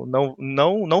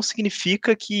 Não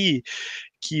significa que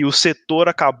o setor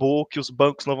acabou, que os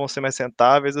bancos não vão ser mais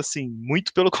rentáveis, assim,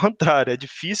 muito pelo contrário, é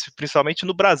difícil, principalmente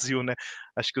no Brasil, né?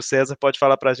 Acho que o César pode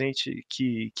falar para a gente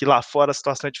que lá fora a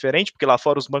situação é diferente, porque lá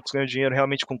fora os bancos ganham dinheiro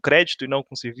realmente com crédito e não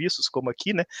com serviços, como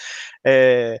aqui, né?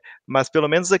 Mas pelo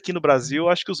menos aqui no Brasil,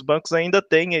 acho que os bancos ainda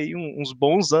têm aí uns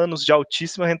bons anos de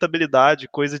altíssima rentabilidade,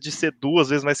 coisa de ser 2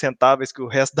 vezes mais rentáveis que o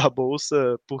resto da bolsa,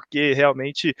 porque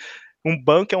realmente um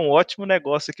banco é um ótimo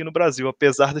negócio aqui no Brasil,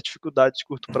 apesar da dificuldade de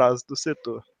curto prazo do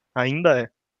setor. Ainda é.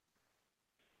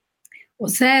 Ô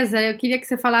César, eu queria que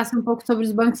você falasse um pouco sobre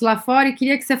os bancos lá fora e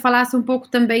queria que você falasse um pouco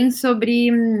também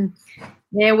sobre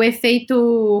o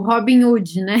efeito Robin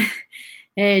Hood, né?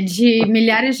 De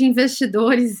milhares de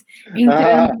investidores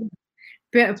entrando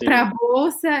para a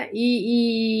Bolsa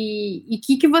e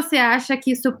que você acha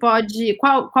que isso pode...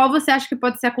 Qual você acha que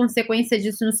pode ser a consequência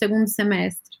disso no segundo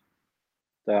semestre?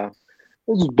 Tá.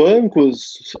 Os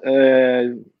bancos,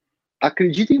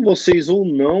 acreditem vocês ou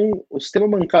não, o sistema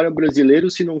bancário brasileiro,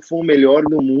 se não for o melhor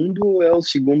do mundo, é o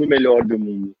segundo melhor do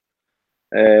mundo.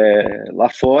 Lá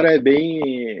fora é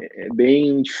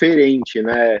bem diferente,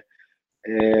 né?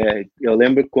 Eu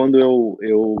lembro quando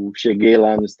eu cheguei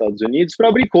lá nos Estados Unidos, para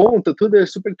abrir conta, tudo é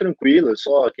super tranquilo,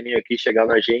 só que nem aqui chegar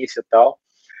na agência e tal.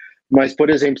 Mas, por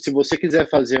exemplo, se você quiser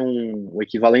fazer um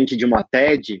equivalente de uma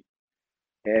TED,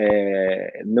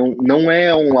 não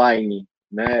é online,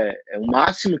 né? O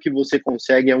máximo que você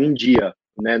consegue é um dia,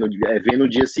 né? Ver no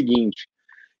dia seguinte.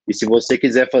 E se você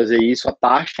quiser fazer isso, a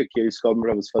taxa que eles cobram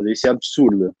para você fazer isso é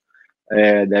absurda.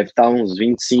 Deve estar uns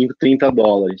 25, 30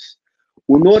 dólares.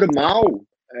 O normal,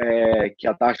 que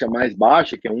a taxa mais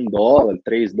baixa, que é $1,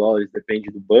 $3, depende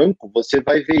do banco, você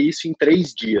vai ver isso em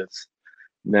 3 dias,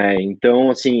 né? Então,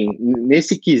 assim,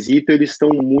 nesse quesito, eles estão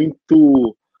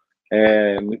muito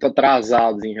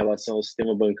atrasados em relação ao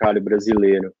sistema bancário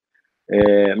brasileiro.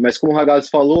 Mas como o Ragazzi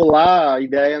falou, lá a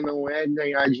ideia não é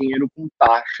ganhar dinheiro com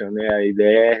taxa, né? A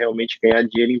ideia é realmente ganhar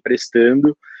dinheiro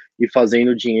emprestando e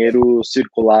fazendo dinheiro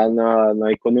circular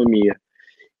na economia.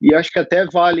 E acho que até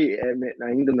vale,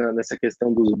 ainda nessa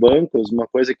questão dos bancos, uma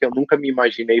coisa que eu nunca me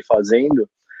imaginei fazendo,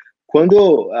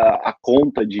 quando a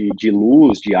conta de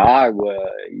luz, de água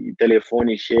e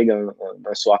telefone chega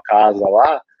na sua casa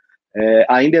lá,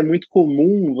 ainda é muito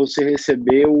comum você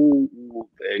receber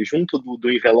junto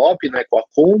do envelope, né, com a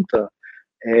conta,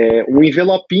 um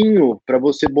envelopinho para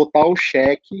você botar o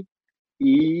cheque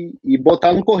e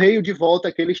botar no correio de volta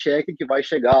aquele cheque que vai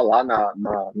chegar lá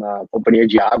na companhia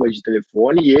de água, de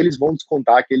telefone, e eles vão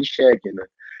descontar aquele cheque, né?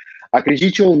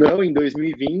 Acredite ou não, em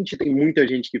 2020 tem muita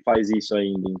gente que faz isso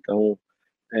ainda, então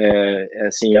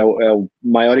assim, é a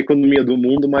maior economia do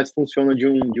mundo, mas funciona de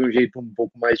um jeito um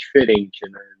pouco mais diferente,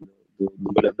 né,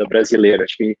 da brasileira.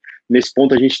 Acho que nesse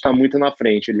ponto a gente está muito na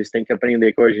frente, eles têm que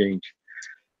aprender com a gente.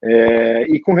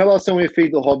 E com relação ao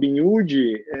efeito Robin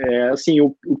Hood, assim,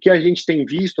 o que a gente tem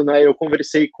visto, né, eu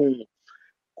conversei com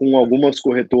algumas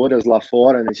corretoras lá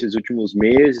fora nesses últimos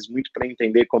meses, muito para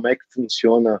entender como é que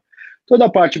funciona toda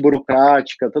a parte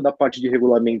burocrática, toda a parte de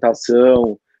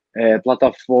regulamentação,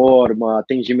 plataforma,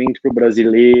 atendimento para o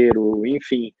brasileiro,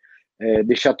 enfim,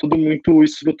 deixar tudo muito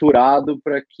estruturado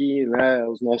para que, né,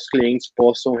 os nossos clientes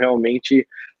possam realmente,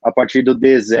 a partir do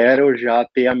D0, já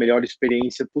ter a melhor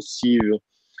experiência possível.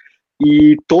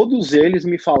 E todos eles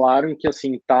me falaram que,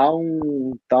 assim, tá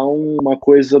uma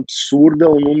coisa absurda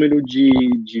o número de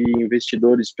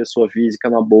investidores pessoa física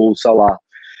na bolsa lá.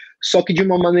 Só que de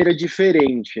uma maneira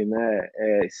diferente, né?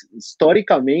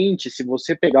 Historicamente, se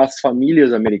você pegar as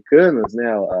famílias americanas,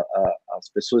 né,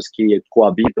 as pessoas que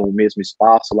coabitam o mesmo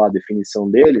espaço lá, a definição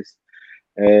deles,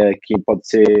 que pode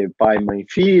ser pai, mãe,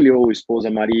 filho, ou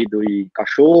esposa, marido e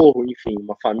cachorro, enfim,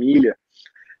 uma família,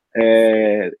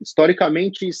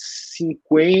 historicamente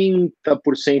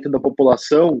 50% da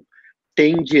população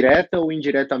tem direta ou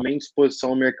indiretamente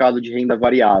exposição ao mercado de renda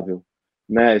variável,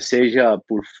 né? Seja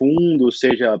por fundo,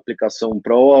 seja aplicação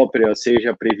própria,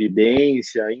 seja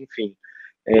previdência, enfim,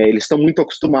 eles estão muito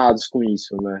acostumados com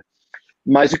isso, né?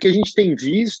 Mas o que a gente tem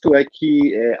visto é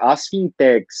que as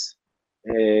fintechs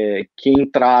que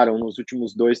entraram nos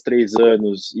últimos 2-3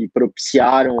 anos e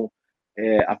propiciaram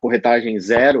a corretagem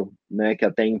zero, né, que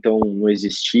até então não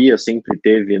existia, sempre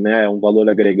teve, né, um valor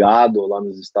agregado lá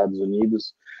nos Estados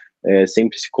Unidos,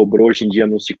 sempre se cobrou, hoje em dia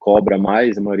não se cobra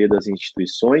mais, a maioria das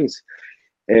instituições.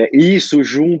 Isso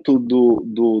junto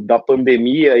da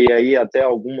pandemia, e aí até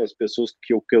algumas pessoas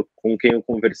com quem eu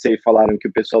conversei falaram que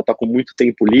o pessoal está com muito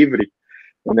tempo livre,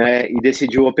 né, e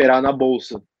decidiu operar na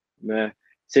bolsa, né,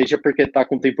 seja porque está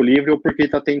com tempo livre ou porque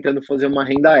está tentando fazer uma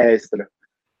renda extra.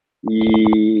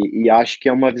 E acho que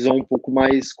é uma visão um pouco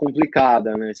mais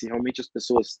complicada, né? Se realmente as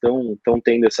pessoas estão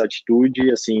tendo essa atitude,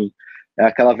 assim, é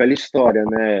aquela velha história,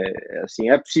 né?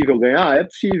 Assim, é possível ganhar? É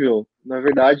possível. Na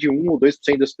verdade, 1 ou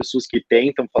 2% das pessoas que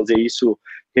tentam fazer isso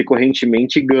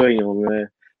recorrentemente ganham, né?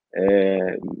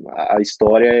 A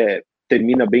história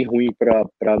termina bem ruim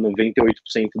para 98%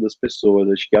 das pessoas.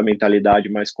 Acho que a mentalidade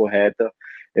mais correta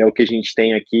é o que a gente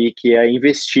tem aqui, que é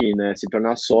investir, né? Se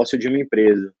tornar sócio de uma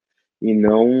empresa e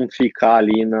não ficar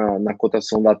ali na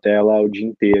cotação da tela o dia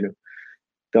inteiro.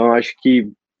 Então, acho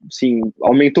que, sim,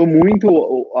 aumentou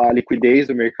muito a liquidez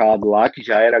do mercado lá, que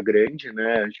já era grande,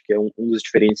 né? Acho que é um dos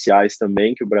diferenciais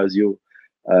também que o Brasil...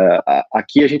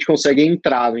 aqui a gente consegue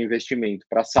entrar no investimento,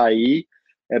 para sair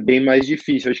é bem mais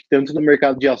difícil. Acho que tanto no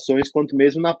mercado de ações, quanto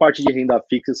mesmo na parte de renda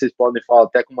fixa, vocês podem falar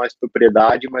até com mais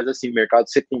propriedade, mas, assim, mercado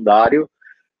secundário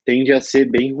tende a ser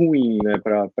bem ruim, né,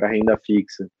 para renda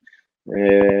fixa.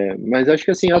 Mas acho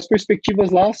que, assim, as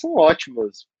perspectivas lá são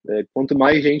ótimas. Quanto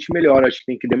mais gente, melhor. Acho que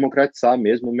tem que democratizar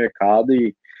mesmo o mercado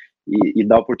e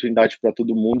dar oportunidade para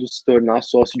todo mundo se tornar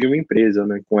sócio de uma empresa,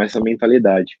 né, com essa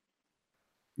mentalidade.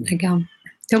 Legal.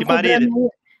 Então,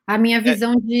 a minha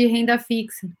visão de renda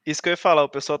fixa. Isso que eu ia falar, o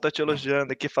pessoal está te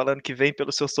elogiando aqui, falando que vem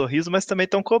pelo seu sorriso, mas também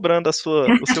estão cobrando o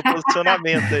seu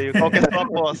posicionamento aí. Qual que é a sua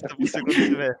aposta para o segundo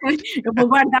semestre? Eu vou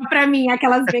guardar para mim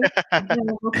aquelas bem... Eu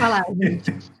não vou falar,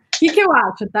 gente. O que eu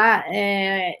acho, tá?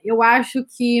 Eu acho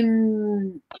que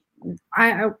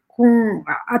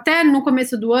até no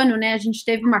começo do ano, né, a gente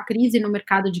teve uma crise no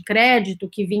mercado de crédito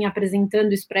que vinha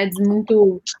apresentando spreads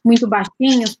muito, muito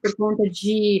baixinhos por conta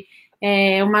de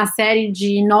uma série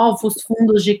de novos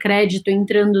fundos de crédito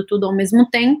entrando tudo ao mesmo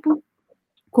tempo,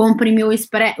 comprimiu o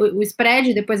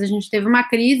spread, depois a gente teve uma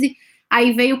crise,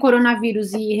 aí veio o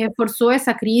coronavírus e reforçou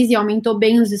essa crise, aumentou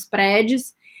bem os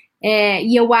spreads,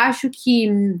 e eu acho que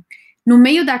no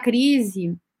meio da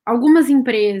crise, algumas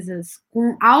empresas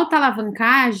com alta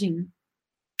alavancagem,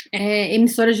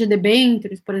 emissoras de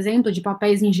debêntures, por exemplo, de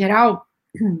papéis em geral,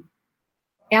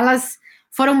 elas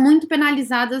foram muito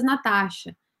penalizadas na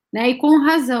taxa, né? E com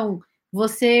razão,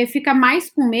 você fica mais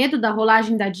com medo da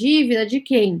rolagem da dívida de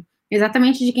quem?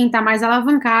 Exatamente de quem está mais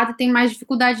alavancado e tem mais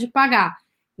dificuldade de pagar.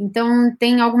 Então,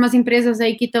 tem algumas empresas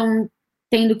aí que estão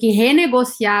tendo que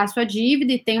renegociar a sua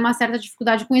dívida e tem uma certa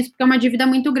dificuldade com isso, porque é uma dívida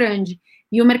muito grande.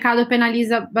 E o mercado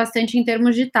penaliza bastante em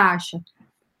termos de taxa.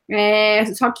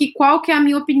 Só que qual que é a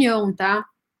minha opinião, tá?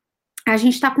 a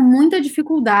gente está com muita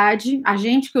dificuldade, a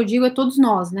gente que eu digo é todos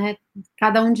nós, né?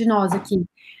 Cada um de nós aqui,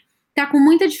 está com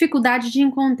muita dificuldade de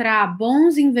encontrar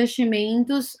bons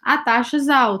investimentos a taxas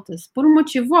altas, por um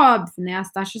motivo óbvio, né?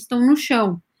 As taxas estão no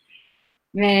chão.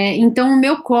 Então, o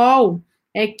meu call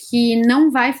é que não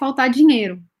vai faltar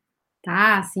dinheiro,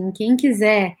 tá? Assim, quem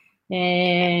quiser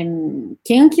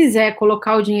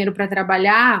colocar o dinheiro para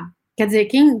trabalhar, quer dizer,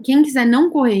 quem quiser não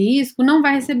correr risco, não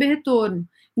vai receber retorno.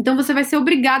 Então, você vai ser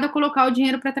obrigado a colocar o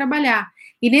dinheiro para trabalhar.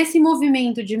 E nesse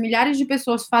movimento de milhares de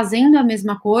pessoas fazendo a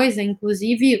mesma coisa,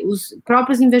 inclusive os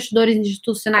próprios investidores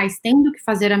institucionais tendo que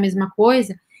fazer a mesma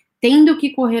coisa, tendo que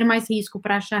correr mais risco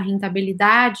para achar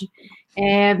rentabilidade,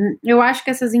 eu acho que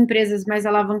essas empresas mais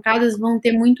alavancadas vão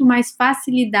ter muito mais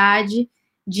facilidade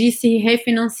de se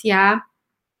refinanciar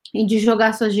e de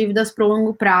jogar suas dívidas para o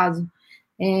longo prazo.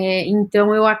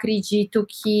 Então, eu acredito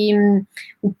que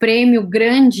o prêmio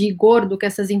grande e gordo que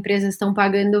essas empresas estão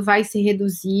pagando vai se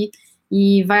reduzir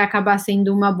e vai acabar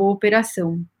sendo uma boa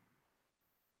operação.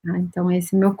 Então,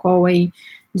 esse é meu call aí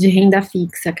de renda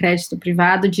fixa, crédito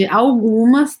privado, de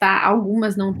algumas, tá?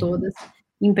 Algumas, não todas,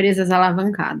 empresas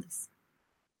alavancadas.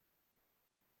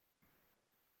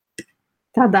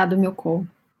 Tá dado o meu call.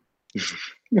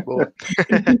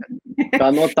 Tá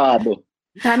anotado.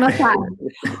 Tá anotado.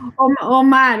 Ô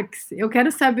Marx, eu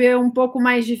quero saber um pouco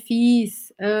mais de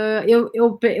FIIs.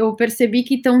 Eu percebi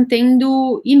que estão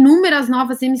tendo inúmeras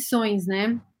novas emissões,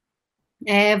 né?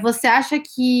 Você acha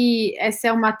que essa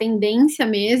é uma tendência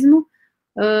mesmo?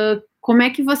 Como é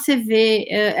que você vê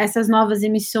essas novas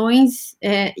emissões?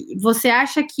 Você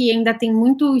acha que ainda tem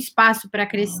muito espaço para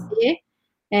crescer?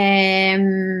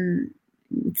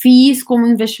 FIIs como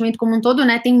investimento como um todo,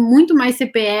 né? Tem muito mais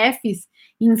CPFs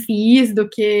em FIIs do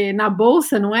que na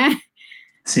Bolsa, não é?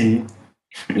 Sim.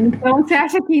 Então, você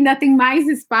acha que ainda tem mais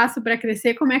espaço para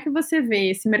crescer? Como é que você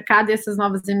vê esse mercado e essas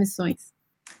novas emissões?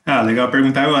 Legal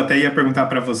perguntar. Eu até ia perguntar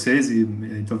para vocês, e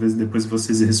talvez depois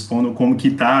vocês respondam como que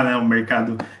está, né, o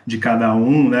mercado de cada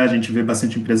um, né? A gente vê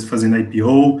bastante empresas fazendo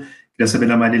IPO. Queria saber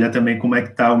da Marília também como é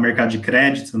que está o mercado de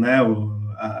crédito, né?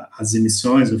 As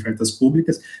emissões, ofertas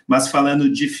públicas, mas falando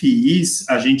de FIIs,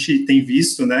 a gente tem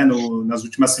visto, né, nas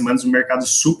últimas semanas, um mercado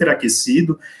super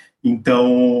aquecido.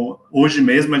 Então, hoje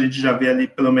mesmo, a gente já vê ali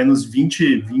pelo menos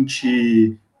 20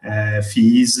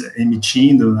 FIIs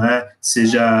emitindo, né,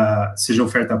 seja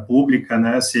oferta pública,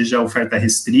 né, seja oferta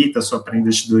restrita só para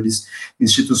investidores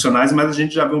institucionais, mas a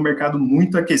gente já vê um mercado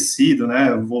muito aquecido,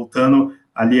 né, voltando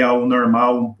ali ao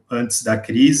normal antes da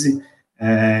crise,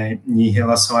 em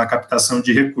relação à captação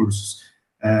de recursos.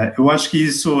 Eu acho que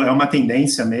isso é uma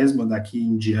tendência mesmo daqui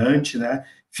em diante, né?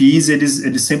 FIIs,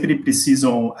 eles sempre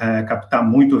precisam captar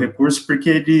muito recurso,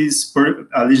 porque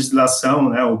a legislação,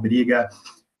 né, obriga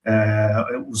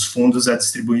os fundos a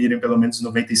distribuírem pelo menos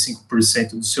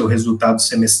 95% do seu resultado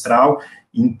semestral.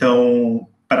 Então,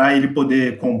 para ele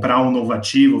poder comprar um novo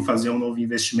ativo, fazer um novo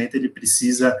investimento, ele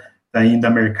precisa ainda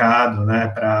mercado, né,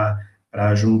 para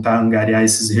angariar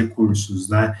esses recursos,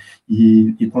 né,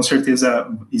 e com certeza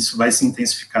isso vai se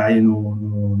intensificar aí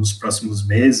nos próximos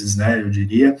meses, né, eu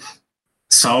diria,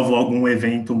 salvo algum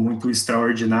evento muito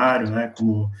extraordinário, né,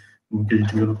 como que a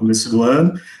gente viu no começo do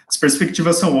ano. As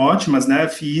perspectivas são ótimas, né,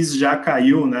 FIIs já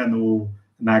caiu, né,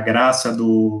 na graça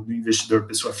do investidor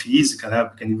pessoa física, né,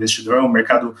 porque o investidor é um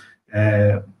mercado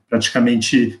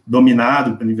praticamente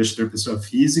dominado pelo investidor pessoa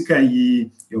física,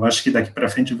 e eu acho que daqui para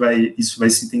frente isso vai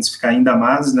se intensificar ainda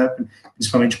mais, né,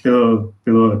 principalmente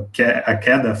pela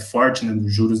queda forte, né,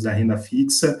 dos juros da renda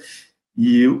fixa,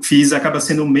 e o FIIs acaba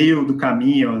sendo o meio do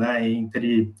caminho, né,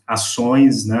 entre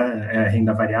ações, né,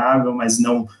 renda variável, mas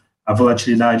não, a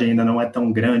volatilidade ainda não é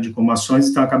tão grande como ações,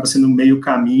 então acaba sendo o meio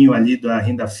caminho ali da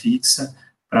renda fixa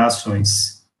para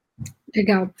ações.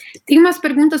 Legal. Tem umas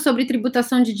perguntas sobre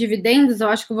tributação de dividendos, eu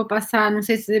acho que eu vou passar, não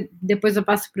sei se depois eu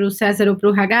passo para o César ou para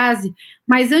o Ragazzi,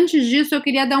 mas antes disso eu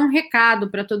queria dar um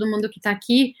recado para todo mundo que está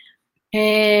aqui.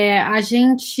 A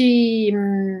gente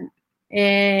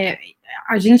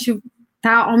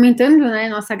está aumentando, né,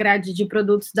 nossa grade de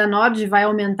produtos da Nord, vai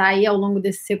aumentar aí ao longo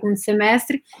desse segundo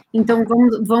semestre, então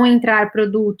vão entrar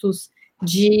produtos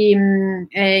de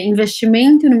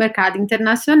investimento no mercado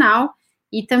internacional,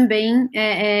 e também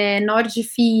Nord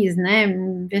FIIs, né,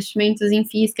 investimentos em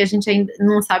FIIs, que a gente ainda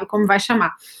não sabe como vai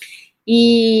chamar.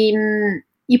 E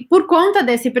por conta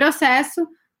desse processo,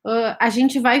 a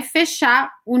gente vai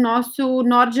fechar o nosso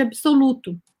Nord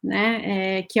Absoluto,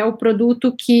 né, que é o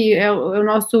produto que é o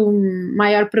nosso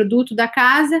maior produto da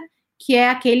casa, que é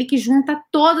aquele que junta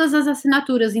todas as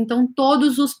assinaturas, então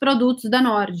todos os produtos da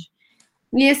Nord.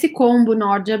 E esse combo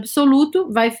Nord Absoluto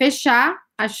vai fechar,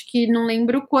 acho que não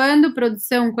lembro quando,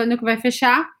 produção, quando que vai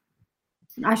fechar?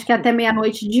 acho que até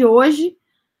meia-noite de hoje,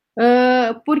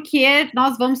 porque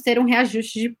nós vamos ter um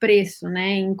reajuste de preço,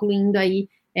 né, incluindo aí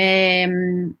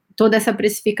toda essa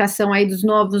precificação aí dos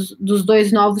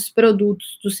 2 novos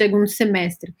produtos do segundo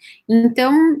semestre.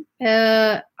 Então,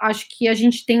 acho que a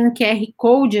gente tem um QR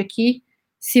Code aqui.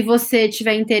 Se você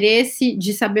tiver interesse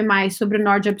de saber mais sobre o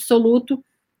Nord Absoluto,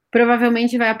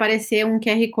 provavelmente vai aparecer um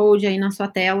QR Code aí na sua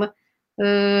tela,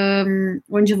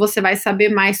 onde você vai saber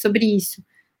mais sobre isso.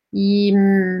 E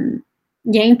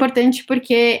é importante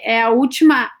porque é a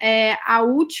última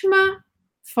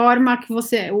forma que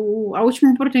a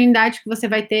última oportunidade que você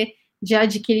vai ter de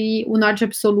adquirir o Nord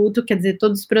Absoluto, quer dizer,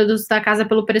 todos os produtos da casa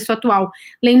pelo preço atual.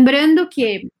 Lembrando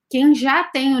que quem já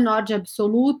tem o Nord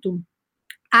Absoluto,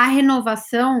 a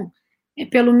renovação é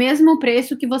pelo mesmo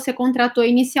preço que você contratou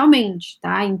inicialmente,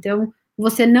 tá? Então,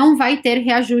 você não vai ter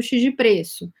reajuste de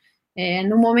preço.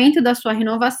 No momento da sua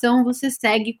renovação, você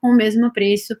segue com o mesmo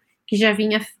preço que já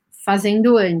vinha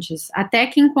fazendo antes. Até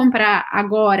quem comprar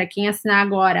agora, quem assinar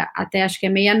agora, até acho que é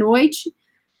meia-noite,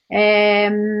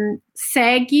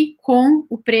 segue com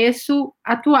o preço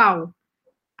atual.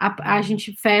 A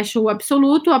gente fecha o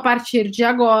absoluto, a partir de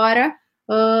agora,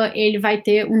 ele vai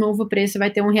ter um novo preço, vai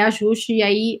ter um reajuste, e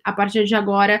aí, a partir de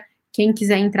agora, quem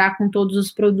quiser entrar com todos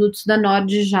os produtos da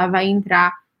Nord já vai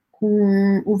entrar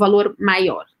com o valor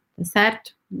maior, tá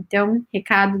certo? Então,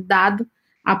 recado dado,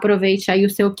 aproveite aí o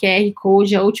seu QR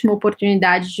Code, a última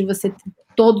oportunidade de você ter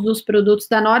todos os produtos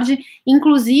da Nord.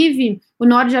 Inclusive, o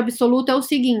Nord Absoluto é o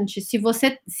seguinte,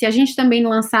 se a gente também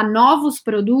lançar novos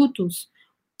produtos,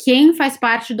 quem faz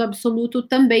parte do Absoluto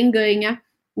também ganha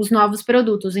os novos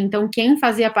produtos. Então, quem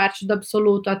fazia parte do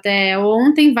Absoluto até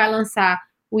ontem vai lançar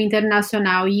o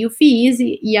Internacional e o FIIs,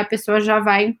 e a pessoa já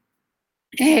vai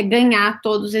ganhar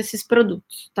todos esses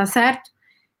produtos, tá certo?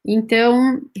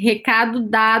 Então, recado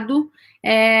dado.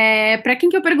 Para quem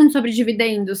que eu pergunto sobre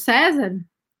dividendos, César?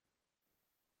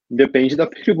 Depende da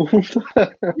pergunta.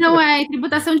 Não, é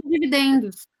tributação de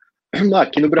dividendos.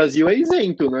 Aqui no Brasil é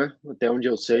isento, né? Até onde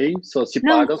eu sei, só se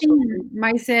paga... Sim,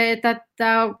 mas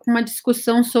tá com uma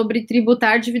discussão sobre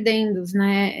tributar dividendos,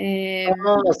 né?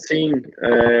 Sim.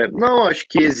 Não, acho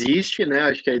que existe, né?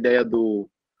 Acho que a ideia do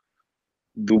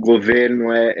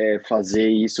governo é fazer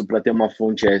isso para ter uma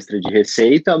fonte extra de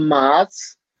receita,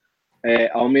 mas,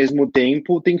 ao mesmo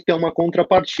tempo, tem que ter uma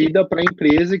contrapartida para a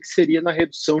empresa, que seria na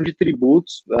redução de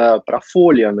tributos para a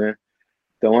folha, né?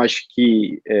 Então, acho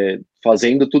que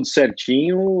fazendo tudo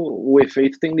certinho, o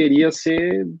efeito tenderia a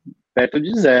ser perto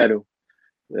de zero.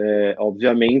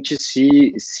 Obviamente,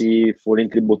 se forem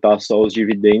tributar só os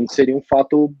dividendos, seria um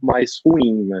fato mais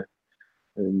ruim, né?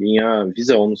 Minha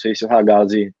visão, não sei se o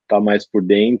Ragazzi está mais por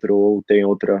dentro ou tem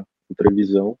outra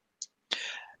visão.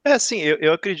 Sim,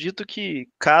 eu acredito que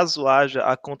caso haja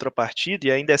a contrapartida,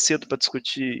 e ainda é cedo para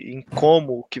discutir em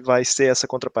como que vai ser essa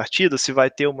contrapartida, se vai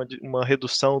ter uma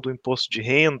redução do imposto de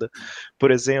renda,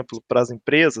 por exemplo, para as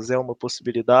empresas, é uma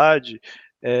possibilidade.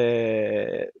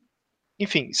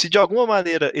 Enfim, se de alguma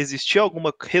maneira existir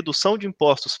alguma redução de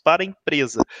impostos para a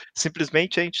empresa,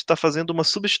 simplesmente a gente está fazendo uma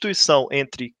substituição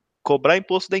entre cobrar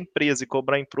imposto da empresa e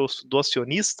cobrar imposto do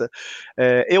acionista,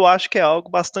 eu acho que é algo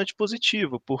bastante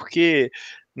positivo, porque,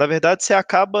 na verdade, você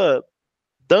acaba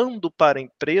dando para a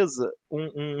empresa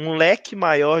um leque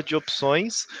maior de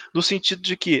opções, no sentido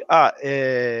de que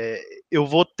eu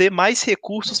vou ter mais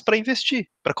recursos para investir,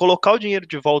 para colocar o dinheiro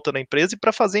de volta na empresa e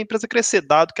para fazer a empresa crescer,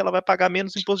 dado que ela vai pagar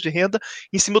menos imposto de renda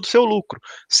em cima do seu lucro,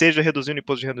 seja reduzindo o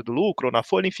imposto de renda do lucro ou na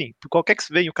folha, enfim, por qualquer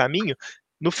que venha o caminho.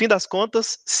 No fim das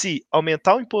contas, se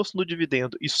aumentar o imposto no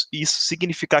dividendo, isso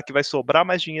significar que vai sobrar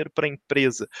mais dinheiro para a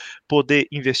empresa poder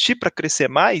investir para crescer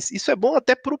mais, isso é bom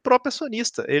até para o próprio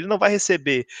acionista. Ele não vai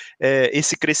receber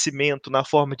esse crescimento na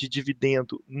forma de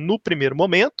dividendo no primeiro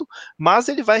momento, mas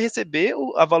ele vai receber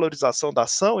a valorização da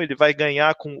ação, ele vai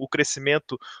ganhar com o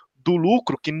crescimento do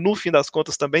lucro, que no fim das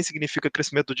contas também significa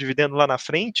crescimento do dividendo lá na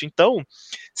frente. Então,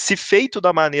 se feito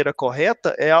da maneira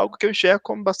correta, é algo que eu enxergo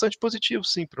como bastante positivo,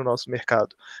 sim, para o nosso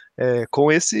mercado, com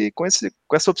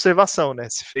essa observação, né,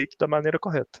 se feito da maneira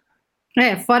correta.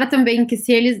 Fora também que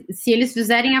se eles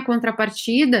fizerem a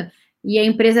contrapartida e a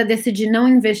empresa decidir não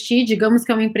investir, digamos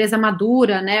que é uma empresa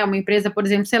madura, né, uma empresa, por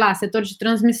exemplo, sei lá, setor de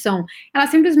transmissão, ela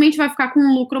simplesmente vai ficar com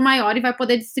um lucro maior e vai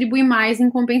poder distribuir mais em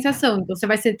compensação. Então, você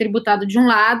vai ser tributado de um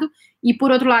lado e,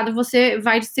 por outro lado, você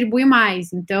vai distribuir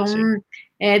mais. Então,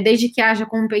 desde que haja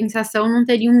compensação, não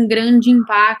teria um grande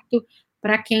impacto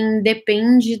para quem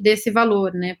depende desse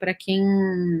valor, né, para quem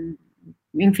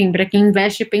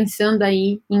investe pensando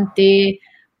aí em ter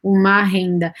uma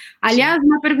renda. Aliás,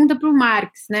 uma pergunta para o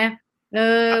Marx, né?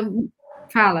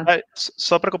 Fala.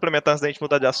 Só para complementar antes da gente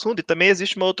mudar de assunto, e também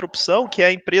existe uma outra opção, que é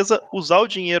a empresa usar o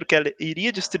dinheiro que ela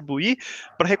iria distribuir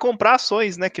para recomprar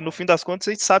ações, né? Que no fim das contas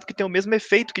a gente sabe que tem o mesmo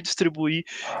efeito que distribuir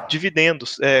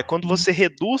dividendos. Quando você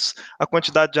reduz a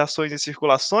quantidade de ações em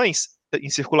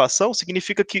circulação,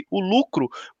 significa que o lucro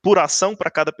por ação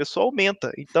para cada pessoa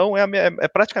aumenta. Então é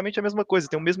praticamente a mesma coisa,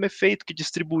 tem o mesmo efeito que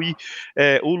distribuir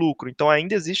o lucro. Então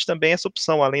ainda existe também essa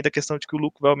opção, além da questão de que o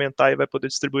lucro vai aumentar e vai poder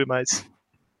distribuir mais.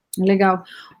 Legal.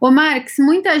 Ô, Marx,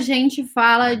 muita gente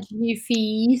fala de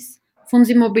FIIs, fundos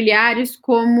imobiliários,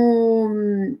 como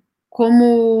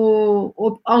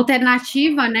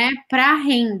alternativa, né, para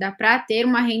renda, para ter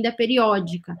uma renda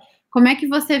periódica. Como é que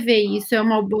você vê isso? É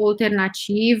uma boa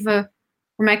alternativa?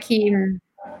 Como é que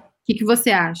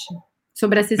você acha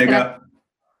sobre essa estratégia?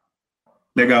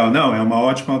 Legal, não, é uma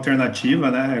ótima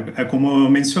alternativa, né? É como eu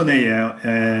mencionei,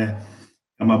 é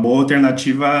uma boa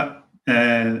alternativa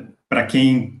para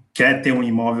quem quer ter um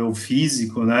imóvel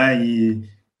físico, né? E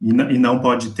não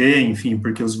pode ter, enfim,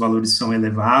 porque os valores são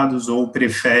elevados, ou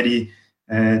prefere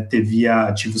ter via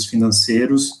ativos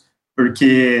financeiros,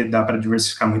 porque dá para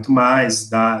diversificar muito mais,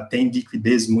 tem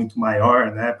liquidez muito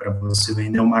maior, né? Para você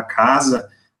vender uma casa,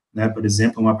 né? Por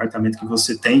exemplo, um apartamento que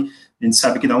você tem, a gente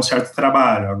sabe que dá um certo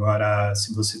trabalho. Agora,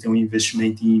 se você tem um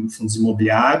investimento em fundos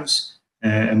imobiliários,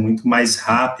 é muito mais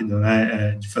rápido,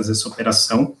 né, de fazer essa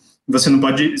operação. Você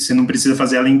não precisa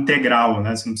fazer ela integral,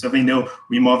 né? Você não precisa vender o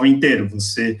imóvel inteiro.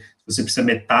 Se você precisa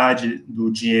metade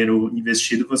do dinheiro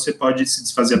investido, você pode se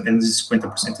desfazer apenas de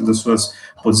 50% das suas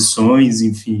posições,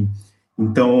 enfim.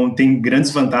 Então, tem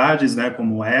grandes vantagens, né,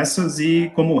 como essas,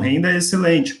 e como renda é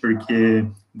excelente, porque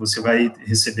você vai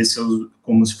receber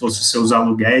como se fossem seus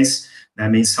aluguéis, né,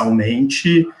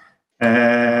 mensalmente,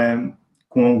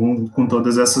 com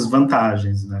todas essas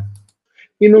vantagens, né.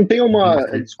 E não tem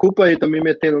desculpa aí, também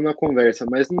metendo na conversa,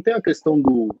 mas não tem a questão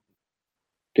do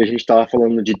que a gente estava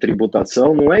falando de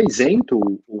tributação, não é isento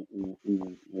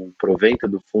o provento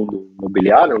do fundo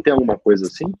imobiliário? Não tem alguma coisa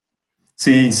assim?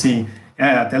 Sim. É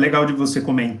até legal de você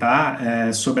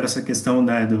comentar sobre essa questão,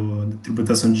 né, da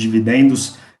tributação de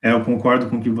dividendos. Eu concordo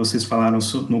com o que vocês falaram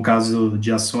no caso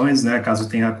de ações, né? Caso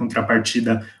tenha a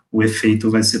contrapartida, o efeito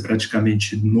vai ser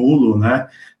praticamente nulo, né?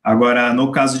 Agora,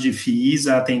 no caso de FIIs,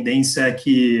 a tendência é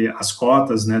que as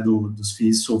cotas, né, dos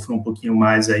FIIs sofram um pouquinho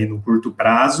mais aí no curto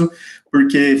prazo,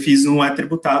 porque FIIs não é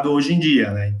tributado hoje em dia,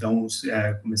 né? Então,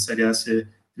 começaria a ser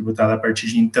tributado a partir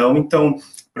de então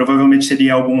provavelmente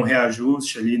teria algum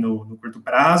reajuste ali no curto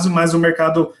prazo, mas o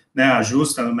mercado, né,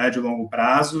 ajusta no médio e longo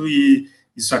prazo, e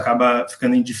isso acaba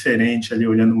ficando indiferente ali,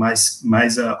 olhando mais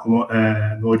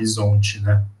no horizonte,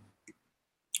 né?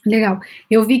 Legal.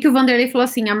 Eu vi que o Vanderlei falou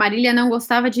assim, a Marília não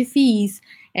gostava de FIIs.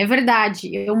 É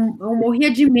verdade, eu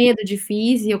morria de medo de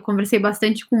FIIs, e eu conversei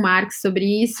bastante com o Marx sobre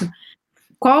isso.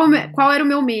 Qual era o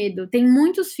meu medo? Tem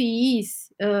muitos FIIs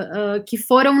que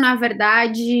foram, na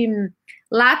verdade,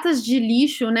 latas de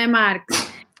lixo, né, Marx?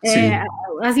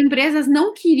 As empresas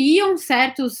não queriam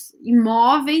certos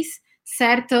imóveis,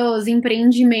 certos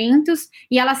empreendimentos,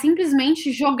 e elas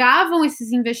simplesmente jogavam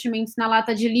esses investimentos na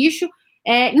lata de lixo,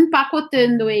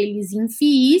 empacotando eles em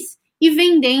FIIs e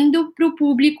vendendo para o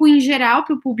público em geral,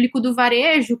 para o público do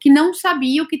varejo, que não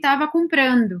sabia o que estava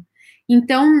comprando.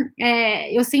 Então,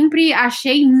 eu sempre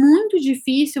achei muito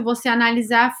difícil você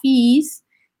analisar FIIs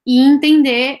e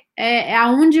entender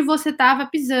aonde você estava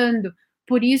pisando.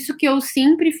 Por isso que eu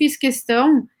sempre fiz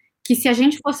questão que, se a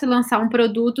gente fosse lançar um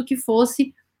produto, que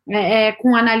fosse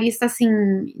com um analista assim,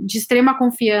 de extrema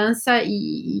confiança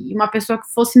e uma pessoa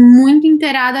que fosse muito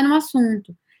inteirada no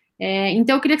assunto.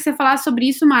 Então, eu queria que você falasse sobre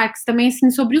isso, Marx, também assim,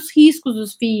 sobre os riscos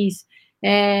dos FIIs,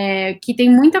 que tem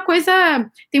muita coisa,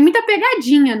 tem muita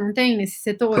pegadinha, não tem, nesse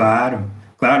setor?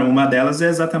 Claro, uma delas é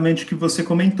exatamente o que você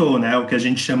comentou, né, o que a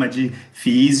gente chama de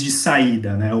FIIs de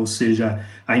saída, né, ou seja,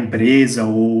 a empresa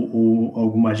ou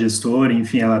alguma gestora,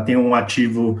 enfim, ela tem um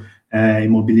ativo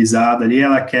imobilizado ali,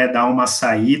 ela quer dar uma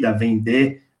saída,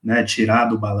 vender, né, tirar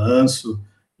do balanço,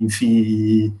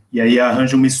 enfim, e aí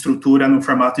arranja uma estrutura no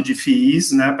formato de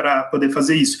FIIs, né, para poder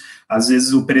fazer isso. Às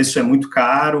vezes o preço é muito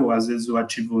caro, às vezes o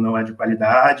ativo não é de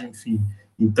qualidade, enfim,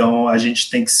 então a gente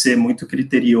tem que ser muito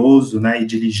criterioso, né, e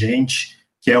diligente,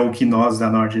 que é o que nós da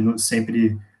Nord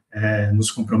sempre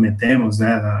nos comprometemos,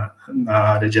 né, na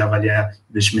área de avaliar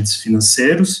investimentos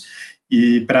financeiros,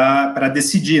 e para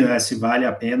decidir, né, se vale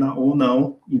a pena ou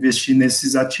não investir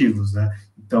nesses ativos, né.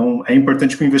 Então, é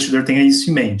importante que o investidor tenha isso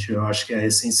em mente, eu acho que é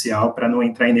essencial para não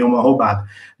entrar em nenhuma roubada.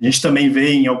 A gente também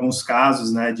vê em alguns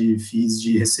casos, né, de FIIs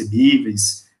de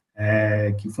recebíveis,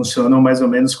 que funcionam mais ou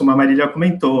menos como a Marília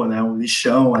comentou, né, um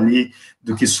lixão ali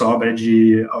do que sobra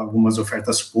de algumas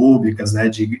ofertas públicas, né,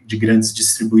 de grandes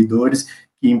distribuidores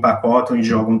que empacotam e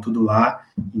jogam tudo lá,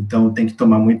 então tem que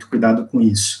tomar muito cuidado com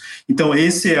isso. Então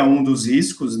esse é um dos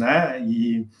riscos, né,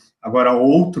 e agora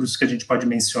outros que a gente pode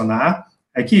mencionar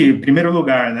é que, em primeiro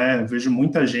lugar, né, eu vejo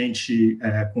muita gente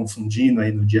confundindo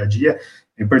aí no dia a dia,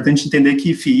 é importante entender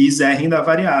que FIIs é renda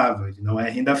variável, ele não é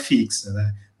renda fixa,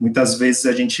 né. Muitas vezes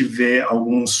a gente vê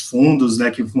alguns fundos,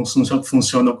 né, que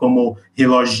funcionam como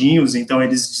reloginhos, então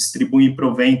eles distribuem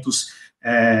proventos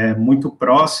muito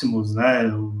próximos,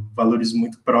 né, valores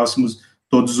muito próximos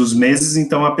todos os meses,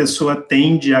 então a pessoa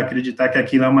tende a acreditar que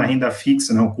aquilo é uma renda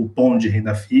fixa, né, um cupom de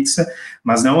renda fixa,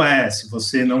 mas não é. Se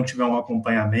você não tiver um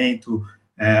acompanhamento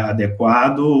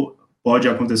adequado, pode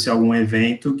acontecer algum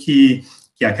evento que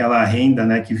aquela renda,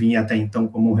 né, que vinha até então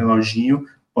como um reloginho,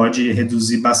 pode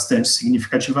reduzir bastante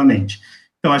significativamente.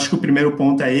 Então, acho que o primeiro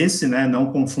ponto é esse, né,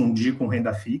 não confundir com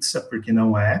renda fixa, porque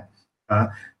não é,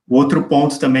 tá? O outro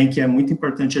ponto também que é muito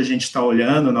importante a gente estar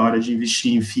olhando na hora de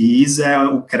investir em FIIs é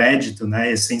o crédito,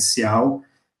 né, essencial,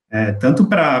 tanto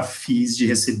para FIIs de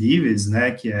recebíveis,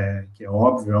 né, que é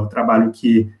óbvio, é o trabalho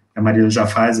que a Maria já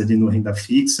faz ali no renda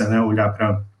fixa, né, olhar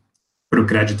para o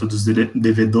crédito dos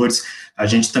devedores, a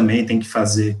gente também tem que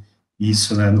fazer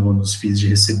isso, né, nos FIIs de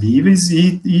recebíveis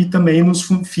e também nos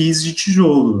FIIs de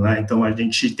tijolo, né, então a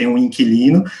gente tem um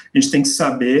inquilino, a gente tem que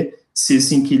saber se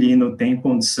esse inquilino tem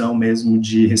condição mesmo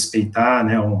de respeitar,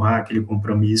 né, honrar aquele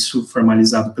compromisso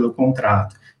formalizado pelo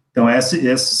contrato. Então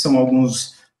esses são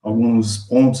alguns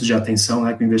pontos de atenção,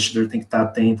 né, que o investidor tem que estar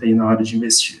atento aí na hora de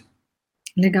investir.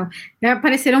 Legal.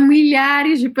 Apareceram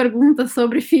milhares de perguntas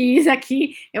sobre FIIs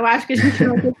aqui. Eu acho que a gente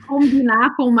vai ter que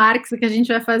combinar com o Marx, que a gente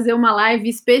vai fazer uma live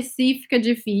específica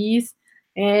de FIIs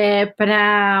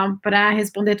para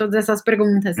responder todas essas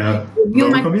perguntas.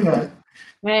 Vamos combinar.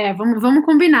 Vamos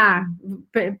combinar.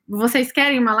 Vocês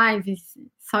querem uma live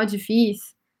só de FIIs?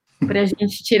 Para a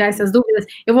gente tirar essas dúvidas?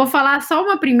 Eu vou falar só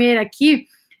uma primeira aqui.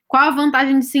 Qual a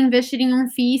vantagem de se investir em um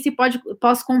FII se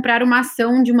posso comprar uma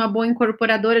ação de uma boa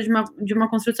incorporadora, de uma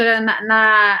construtora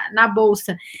na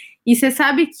Bolsa? E você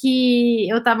sabe que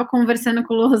eu estava conversando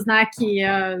com o Losnak,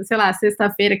 sei lá,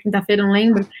 sexta-feira, quinta-feira, não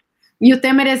lembro, e o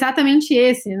tema era exatamente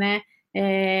esse, né?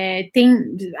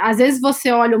 Às vezes você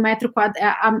olha o metro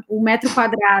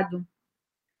quadrado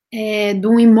de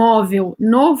um imóvel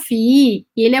no FII,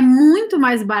 e ele é muito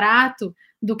mais barato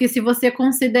do que se você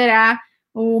considerar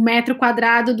o metro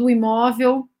quadrado do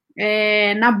imóvel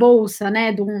na bolsa,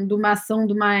 né, de uma ação,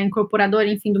 de uma incorporadora,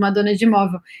 enfim, de uma dona de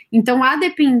imóvel. Então, a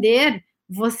depender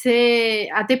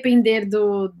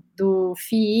do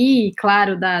FII,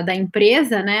 claro, da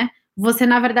empresa, né, você,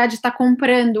 na verdade, está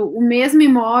comprando o mesmo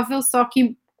imóvel, só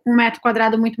que com um metro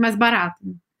quadrado muito mais barato.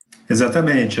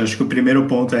 Exatamente, acho que o primeiro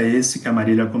ponto é esse que a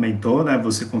Marília comentou, né,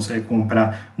 você consegue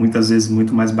comprar muitas vezes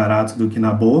muito mais barato do que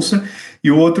na Bolsa, e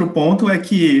o outro ponto é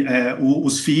que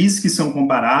os FIIs que são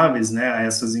comparáveis, né, a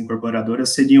essas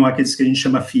incorporadoras seriam aqueles que a gente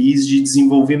chama FIIs de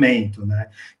desenvolvimento, né,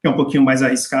 que é um pouquinho mais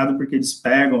arriscado porque eles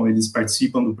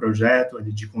participam do projeto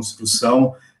ali de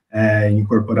construção,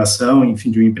 incorporação,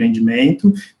 enfim, de um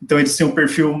empreendimento, então eles têm um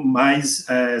perfil mais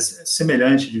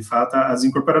semelhante, de fato, às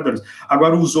incorporadoras.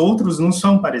 Agora, os outros não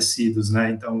são parecidos,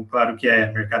 né, então, claro que é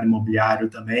mercado imobiliário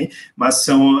também, mas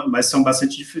são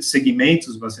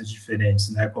segmentos bastante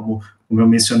diferentes, né, como eu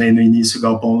mencionei no início,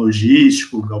 galpão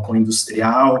logístico, galpão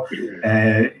industrial,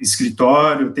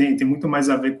 escritório, tem muito mais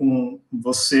a ver com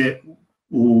você,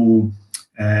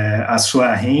 a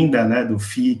sua renda, né, do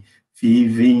FII,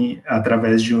 vem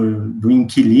através do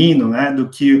inquilino, né, do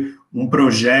que um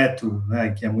projeto, né,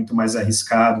 que é muito mais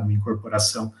arriscado, uma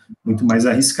incorporação muito mais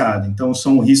arriscada. Então,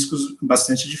 são riscos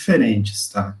bastante diferentes,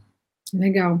 tá?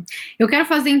 Legal. Eu quero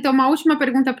fazer, então, uma última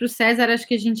pergunta para o César, acho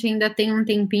que a gente ainda tem um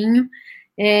tempinho.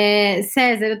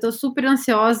 César, eu estou super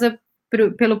ansiosa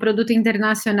pelo produto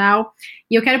internacional,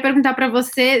 e eu quero perguntar para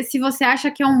você se você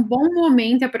acha que é um bom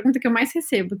momento, é a pergunta que eu mais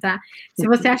recebo, tá? Se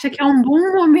você acha que é um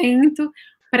bom momento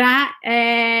para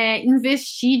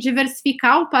investir,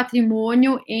 diversificar o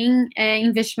patrimônio em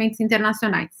investimentos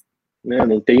internacionais.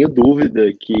 Não tenho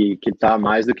dúvida que está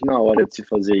mais do que na hora de se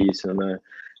fazer isso, né?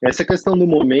 Essa questão do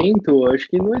momento, acho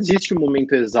que não existe um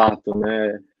momento exato,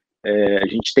 né? A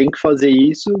gente tem que fazer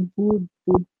isso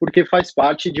porque faz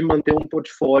parte de manter um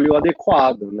portfólio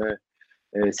adequado, né?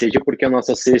 Seja porque a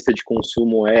nossa cesta de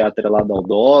consumo é atrelada ao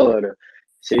dólar,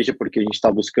 seja porque a gente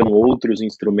está buscando outros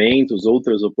instrumentos,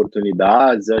 outras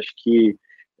oportunidades. Acho que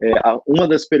uma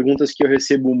das perguntas que eu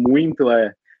recebo muito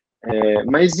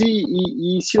Mas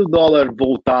e se o dólar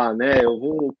voltar, né? Eu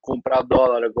vou comprar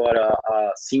dólar agora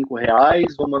a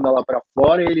R$5, vou mandar lá para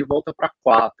fora e ele volta para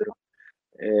 4.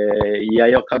 E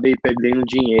aí eu acabei perdendo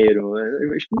dinheiro.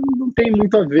 Eu acho que não tem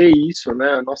muito a ver isso,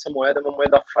 né? A nossa moeda é uma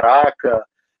moeda fraca,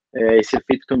 esse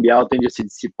efeito cambial tende a se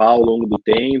dissipar ao longo do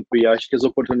tempo, e acho que as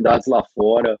oportunidades lá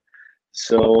fora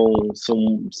são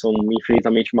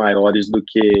infinitamente maiores do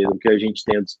que a gente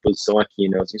tem à disposição aqui,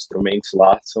 né? Os instrumentos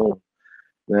lá são,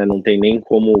 né, não tem nem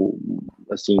como,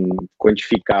 assim,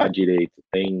 quantificar direito,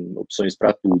 tem opções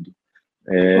para tudo.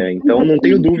 Então, não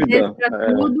tenho dúvida.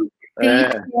 Tem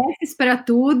ETFs para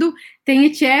tudo, tem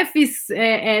ETFs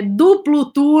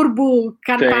duplo, turbo,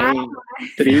 carpado.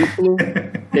 Tem triplo,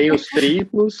 tem os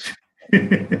triplos,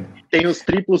 tem os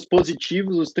triplos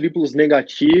positivos, os triplos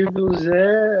negativos,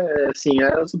 assim,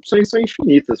 as opções são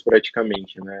infinitas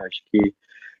praticamente, né? Acho que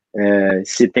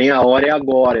se tem a hora é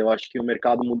agora. Eu acho que o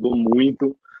mercado mudou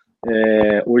muito,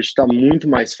 hoje está muito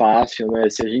mais fácil, né?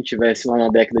 Se a gente tivesse lá na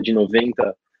década de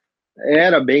 90,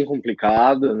 era bem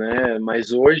complicado, né?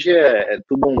 Mas hoje é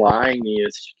tudo online.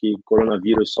 Acho que o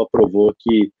coronavírus só provou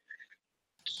que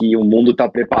o mundo está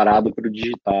preparado para o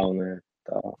digital, né?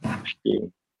 Então, acho que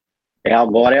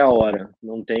agora é a hora.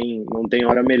 Não tem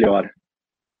hora melhor.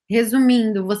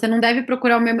 Resumindo, você não deve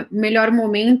procurar o melhor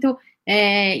momento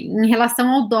em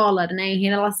relação ao dólar, né? Em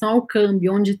relação ao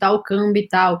câmbio, onde está o câmbio e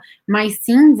tal. Mas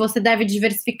sim, você deve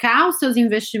diversificar os seus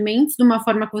investimentos de uma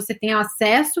forma que você tenha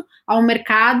acesso ao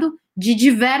mercado de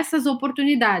diversas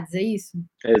oportunidades, é isso?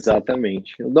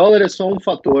 Exatamente. O dólar é só um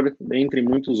fator entre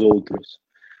muitos outros.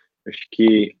 Acho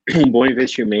que um bom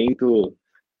investimento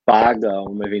paga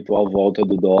uma eventual volta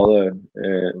do dólar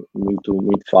muito,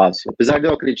 muito fácil. Apesar de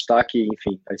eu acreditar que,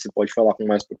 enfim, aí você pode falar com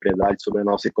mais propriedade sobre a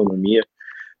nossa economia,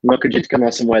 não acredito que a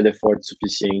nossa moeda é forte o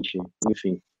suficiente,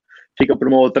 enfim. Fica para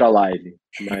uma outra live.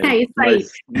 Mas, isso aí.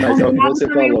 Mas é o que você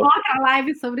falou. Uma outra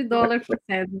live sobre dólar por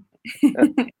César.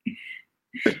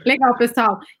 Legal,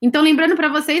 pessoal. Então, lembrando para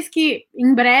vocês que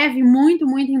em breve, muito,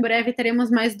 muito em breve, teremos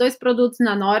mais 2 produtos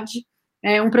na Nord.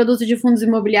 Um produto de fundos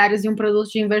imobiliários e um produto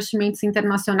de investimentos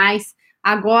internacionais.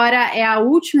 Agora é a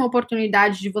última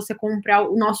oportunidade de você comprar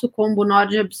o nosso combo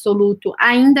Nord Absoluto,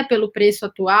 ainda pelo preço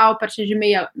atual. A partir de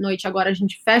meia-noite agora a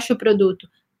gente fecha o produto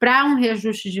para um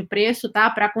reajuste de preço, tá?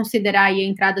 Para considerar aí a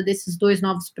entrada desses 2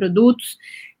 novos produtos.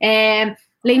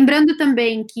 Lembrando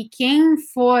também que quem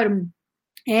for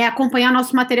acompanhar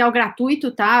nosso material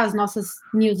gratuito, tá? As nossas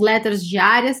newsletters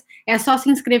diárias, é só se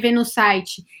inscrever no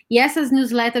site. E essas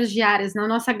newsletters diárias, na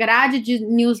nossa grade de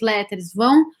newsletters,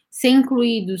 vão ser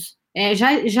incluídos,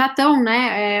 já estão,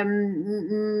 né?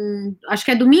 Acho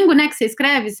que é domingo, né, que você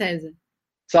escreve, César?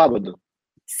 Sábado,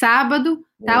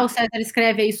 tá? O César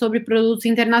escreve aí sobre produtos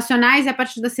internacionais, e a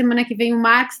partir da semana que vem o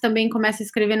Marcos também começa a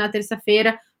escrever na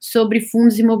terça-feira sobre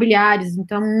fundos imobiliários.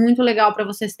 Então, muito legal para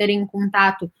vocês terem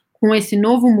contato com esse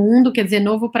novo mundo, quer dizer,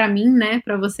 novo para mim, né?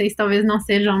 Para vocês talvez não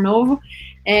sejam novo,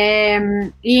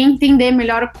 e entender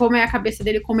melhor como é a cabeça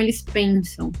dele, como eles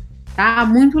pensam, tá?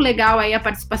 Muito legal aí a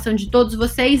participação de todos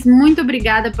vocês. Muito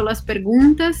obrigada pelas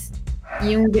perguntas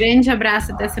e um grande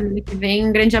abraço até semana que vem.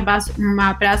 Um grande abraço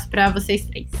para vocês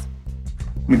 3.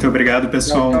 Muito obrigado,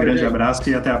 pessoal. Um grande abraço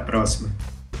e até a próxima.